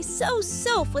mattress will be so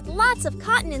soft with lots of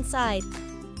cotton inside.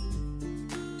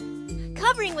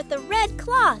 Covering with the red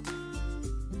cloth.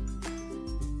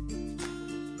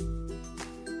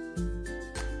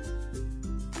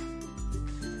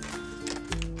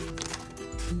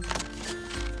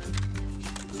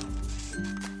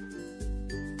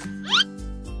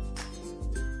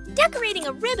 Decorating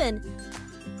a ribbon.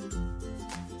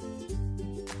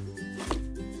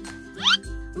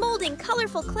 Molding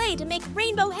colorful clay to make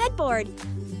rainbow headboard.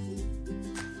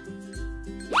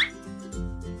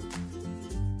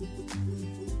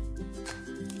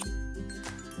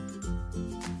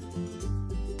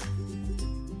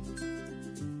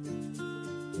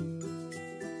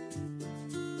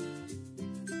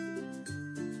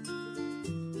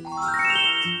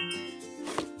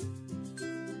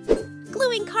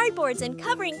 Gluing cardboards and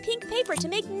covering pink paper to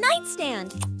make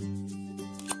nightstand.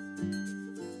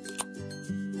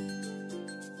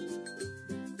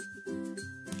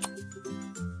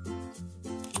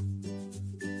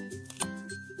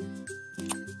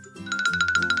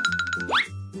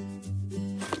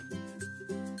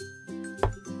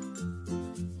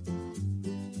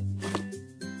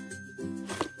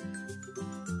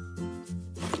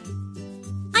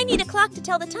 I need a clock to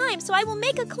tell the time, so I will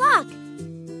make a clock.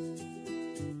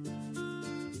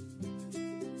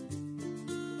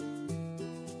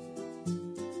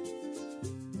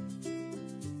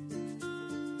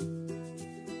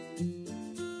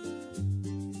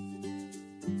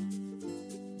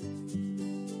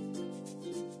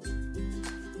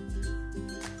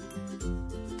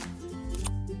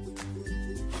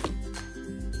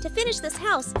 To finish this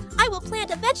house, I will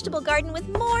plant a vegetable garden with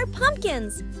more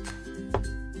pumpkins.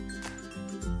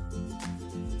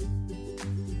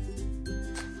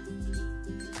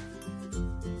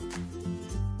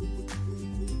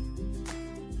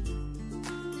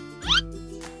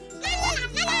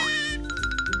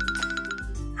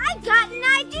 I got an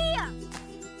idea!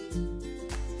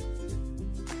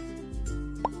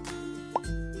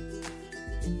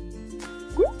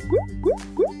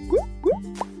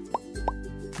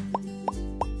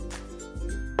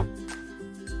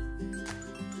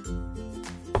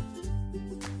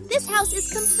 This house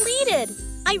is completed!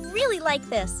 I really like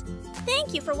this.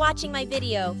 Thank you for watching my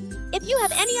video. If you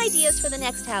have any ideas for the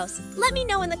next house, let me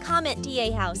know in the comment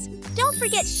DA House. Don't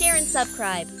forget share and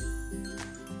subscribe.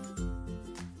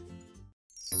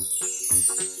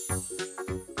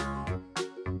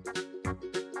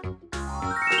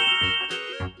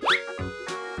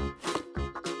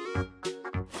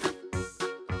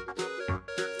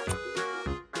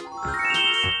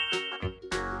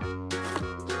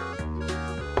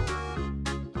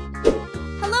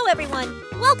 Hello everyone!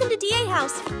 Welcome to DA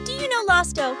House. Do you know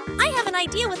Losto? I have an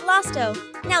idea with Losto.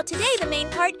 Now today, the main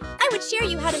part, I would share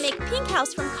you how to make pink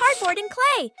house from cardboard and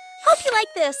clay. Hope you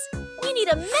like this. We need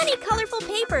many colorful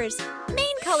papers.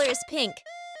 Main color is pink.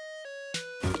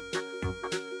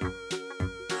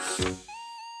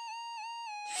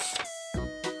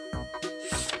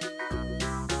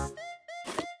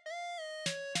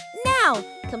 Now,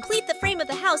 complete the frame of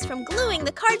the house from gluing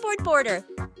the cardboard border.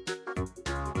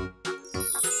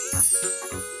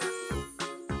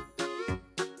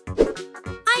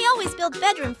 I always build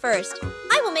bedroom first.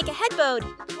 I will make a headboard,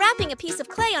 wrapping a piece of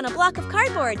clay on a block of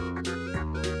cardboard.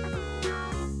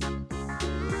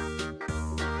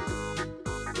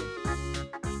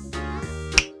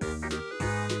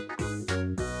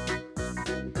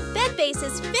 Bed base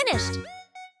is finished.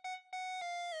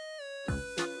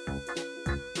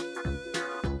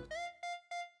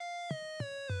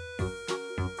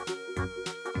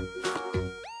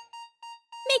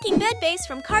 Making bed base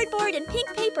from cardboard and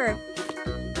pink paper.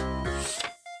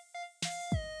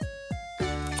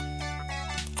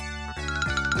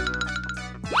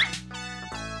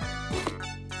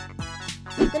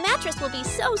 The mattress will be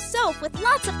so soft with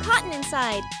lots of cotton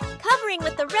inside, covering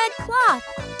with the red cloth,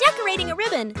 decorating a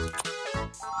ribbon.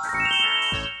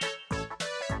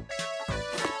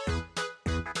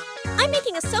 I'm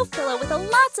making a sofa pillow with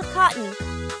lots of cotton.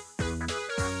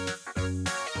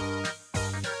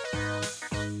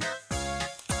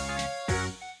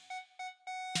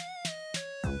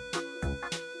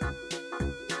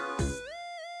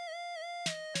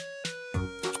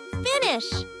 Finish!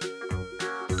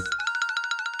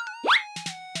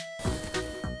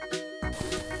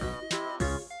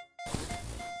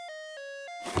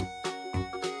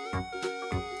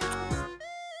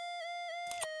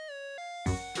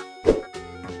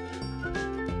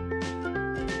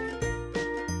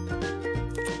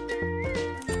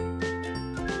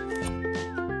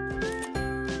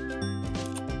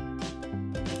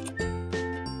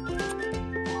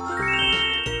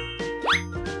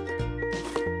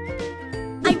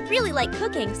 I really like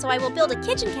cooking, so I will build a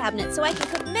kitchen cabinet so I can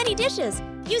cook many dishes,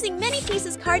 using many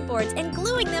pieces cardboards and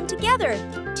gluing them together.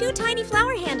 2 tiny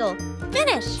flower handle.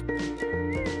 Finish!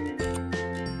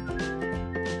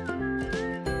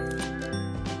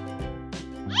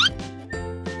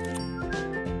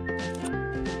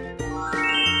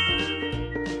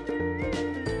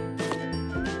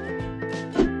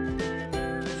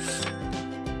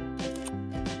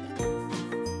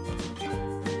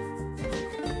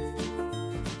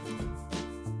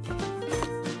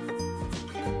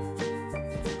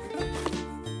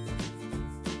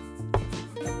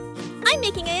 I'm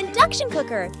making an induction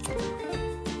cooker.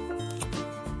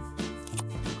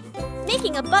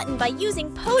 Making a button by using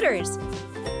poters.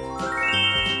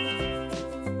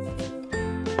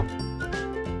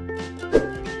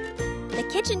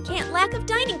 kitchen can't lack of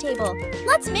dining table.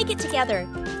 Let's make it together.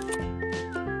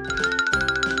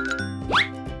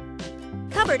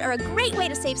 Cupboards are a great way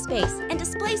to save space and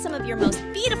display some of your most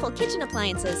beautiful kitchen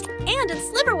appliances and in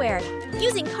silverware,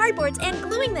 using cardboards and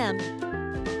gluing them.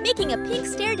 Making a pink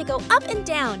stair to go up and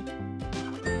down.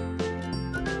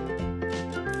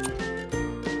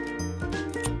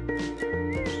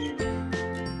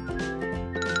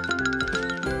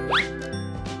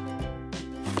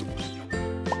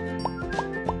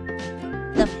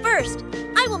 First,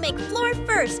 I will make floor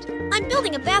first. I'm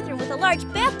building a bathroom with a large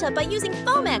bathtub by using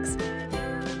Foamex.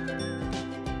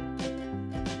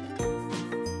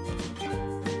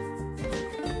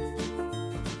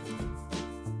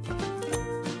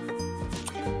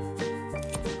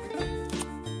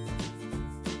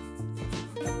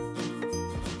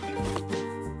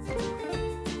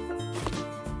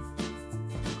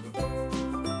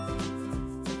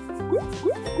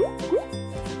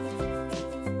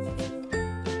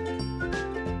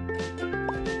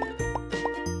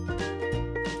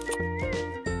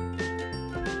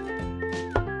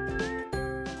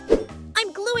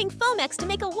 Foamex to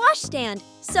make a washstand,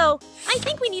 so I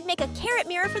think we need to make a carrot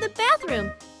mirror for the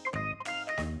bathroom.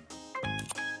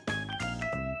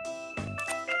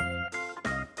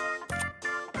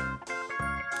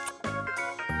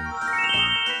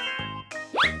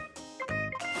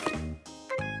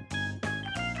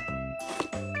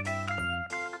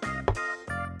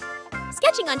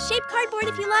 Sketching on shaped cardboard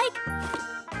if you like.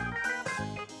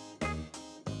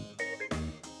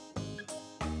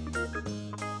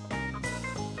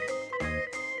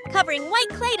 Covering white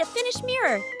clay to finish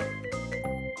mirror.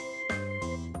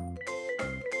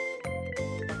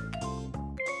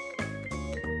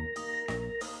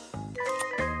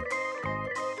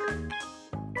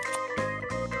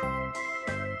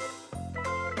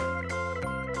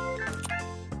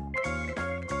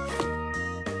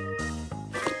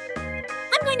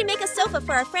 I'm going to make a sofa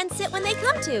for our friends sit when they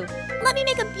come to. Let me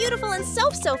make a beautiful and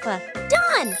sofa.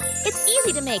 Done! It's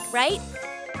easy to make, right?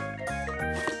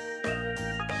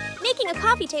 Making a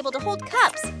coffee table to hold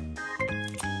cups.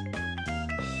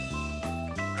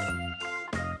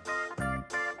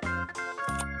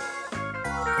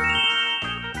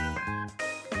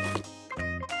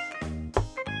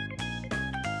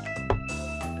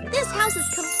 This house is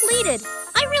completed.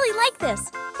 I really like this.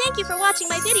 Thank you for watching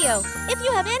my video. If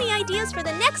you have any ideas for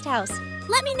the next house,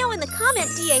 let me know in the comment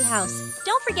DA house.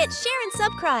 Don't forget share and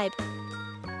subscribe.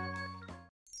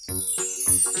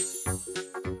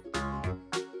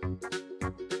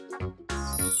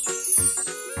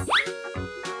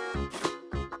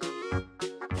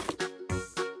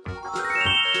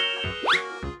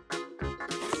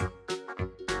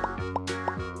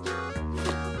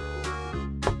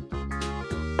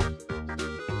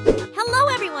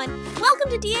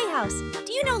 Welcome to DA House.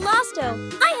 Do you know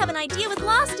Losto? I have an idea with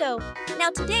Losto. Now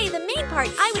today, the main part,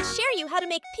 I would share you how to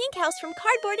make pink house from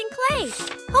cardboard and clay.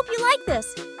 Hope you like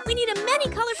this. We need many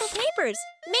colorful papers.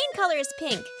 Main color is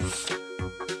pink.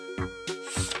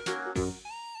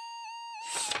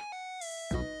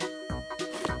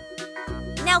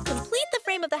 Now complete the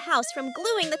frame of the house from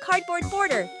gluing the cardboard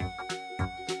border.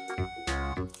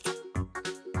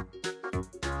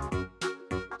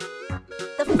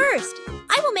 First,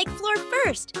 I will make floor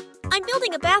first. I'm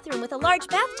building a bathroom with a large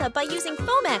bathtub by using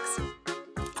Foamex.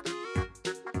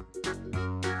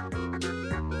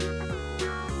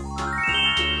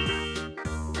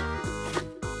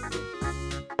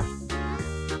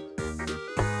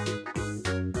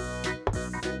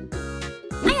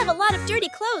 I have a lot of dirty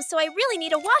clothes, so I really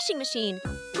need a washing machine.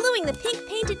 Gluing the pink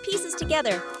painted pieces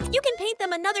together. You can paint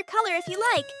them another color if you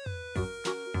like.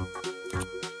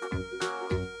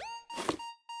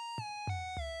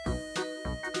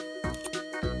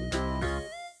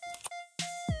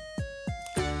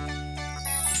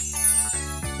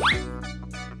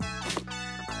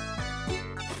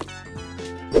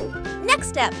 Next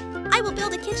step, I will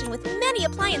build a kitchen with many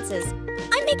appliances.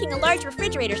 I'm making a large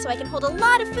refrigerator so I can hold a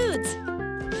lot of foods.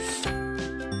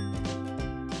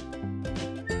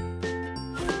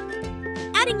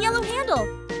 Adding yellow handle.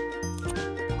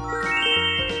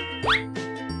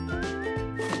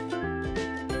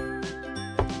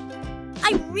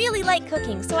 I really like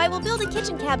cooking, so I will build a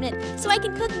kitchen cabinet so I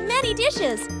can cook many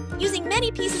dishes, using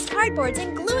many pieces of cardboard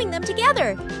and gluing them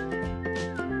together.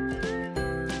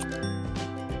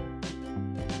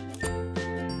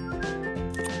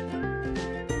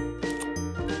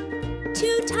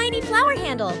 Two tiny flower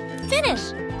handle.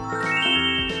 Finish!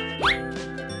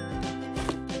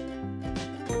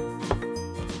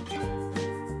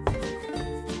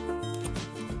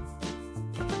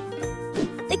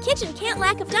 The kitchen can't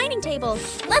lack a dining table.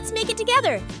 Let's make it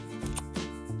together.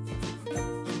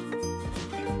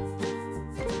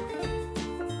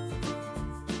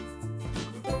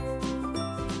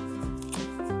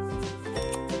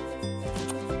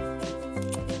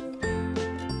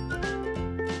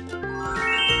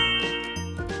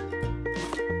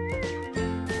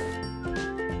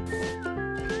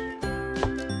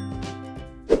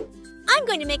 I'm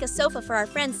going to make a sofa for our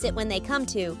friends sit when they come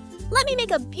to. Let me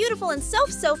make a beautiful and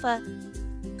soft sofa.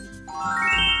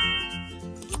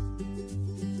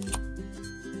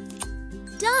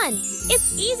 Done!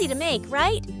 It's easy to make,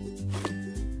 right?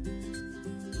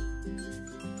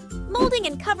 Molding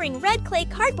and covering red clay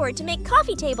cardboard to make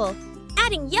coffee table.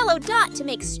 Adding yellow dot to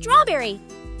make strawberry.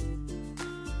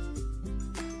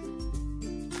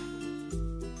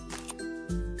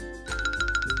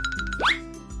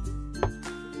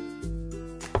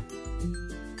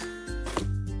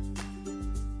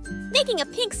 Making a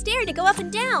pink stair to go up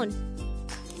and down.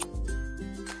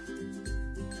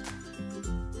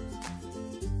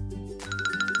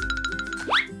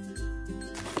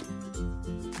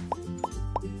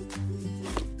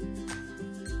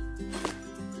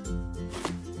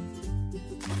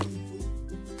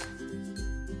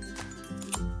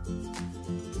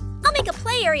 I'll make a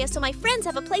play area so my friends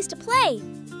have a place to play.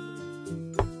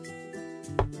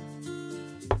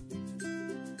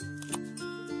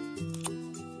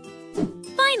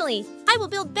 Finally, I will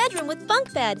build bedroom with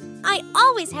bunk bed. I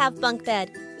always have bunk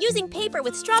bed, using paper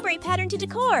with strawberry pattern to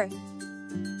decor.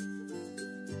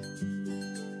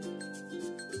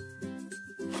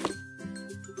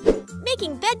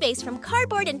 Making bed base from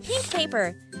cardboard and pink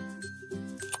paper.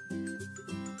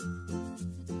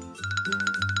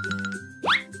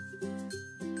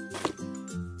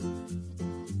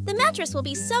 The mattress will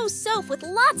be so soft with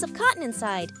lots of cotton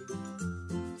inside.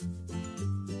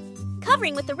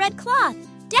 Covering with the red cloth.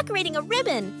 Decorating a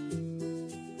ribbon.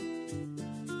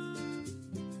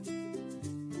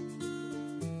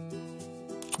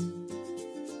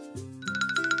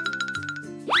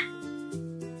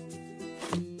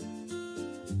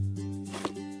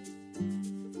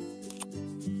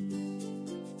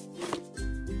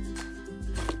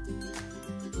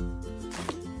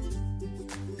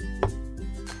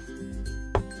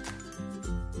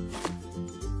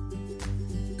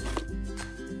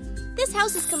 This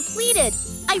house is completed.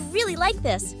 I really like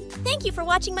this. Thank you for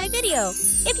watching my video.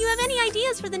 If you have any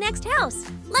ideas for the next house,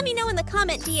 let me know in the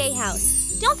comment DA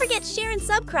house. Don't forget share and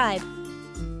subscribe.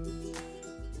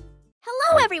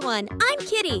 Hello everyone, I'm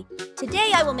Kitty.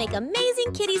 Today I will make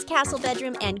amazing Kitty's castle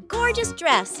bedroom and gorgeous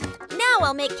dress. Now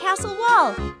I'll make castle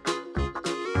wall.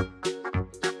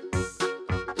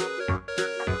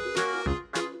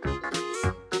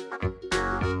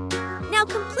 Now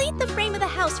complete the frame of the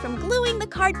house from gluing the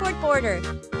cardboard border.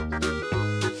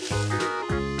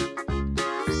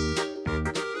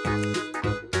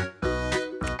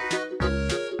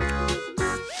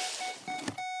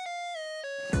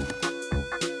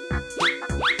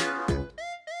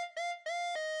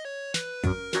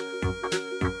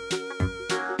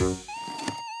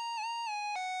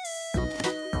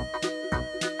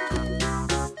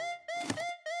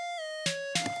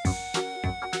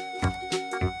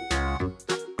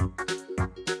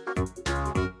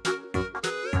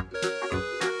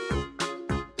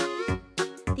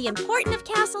 The important of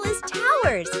castle is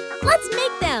towers. Let's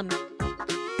make them.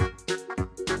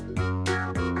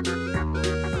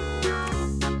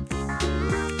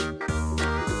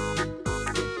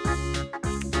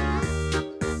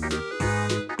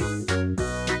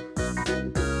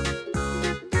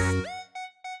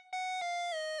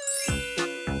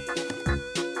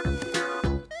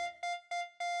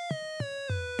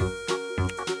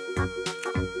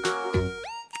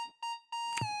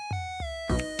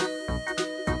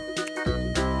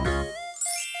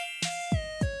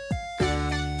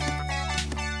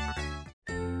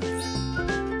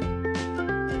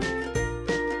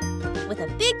 With a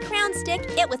big crown stick,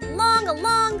 it with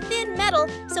long, thin metal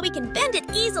so we can bend it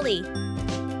easily.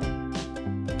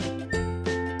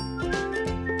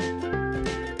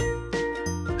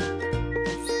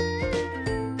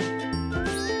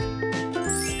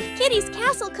 Kitty's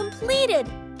castle completed!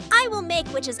 I will make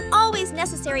which is always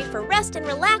necessary for rest and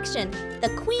relaxation, the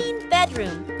queen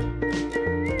bedroom.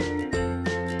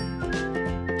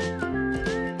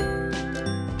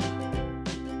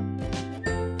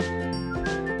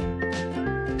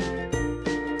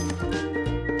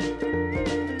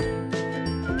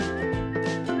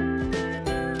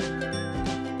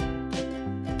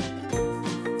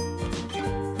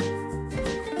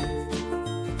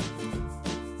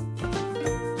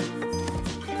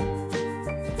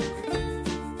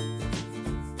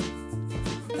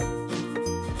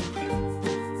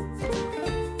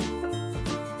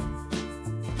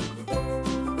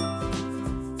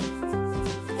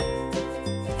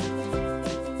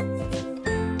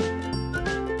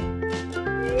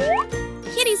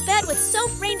 with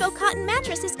Soft Rainbow Cotton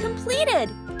Mattress is completed.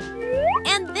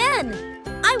 And then,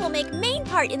 I will make main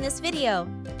part in this video.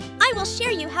 I will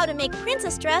share you how to make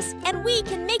princess dress and we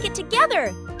can make it together.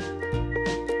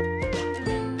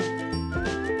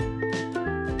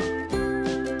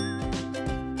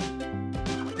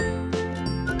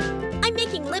 I'm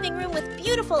making living room with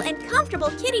beautiful and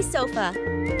comfortable kitty sofa.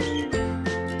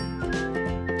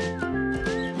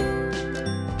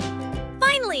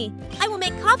 Finally, I will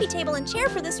make coffee table and chair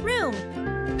for this room.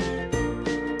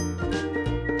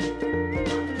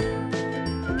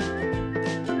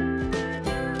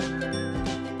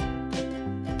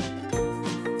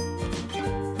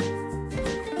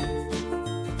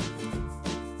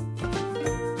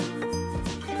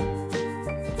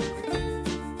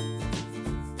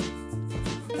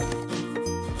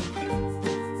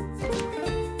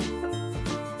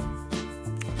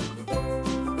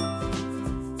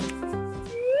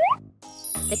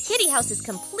 The kitty house is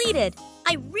completed.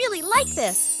 I really like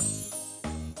this.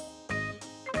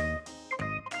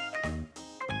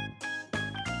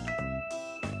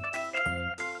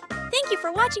 Thank you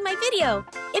for watching my video.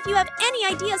 If you have any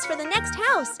ideas for the next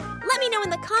house, let me know in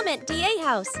the comment DA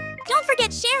house. Don't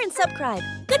forget share and subscribe.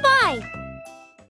 Goodbye.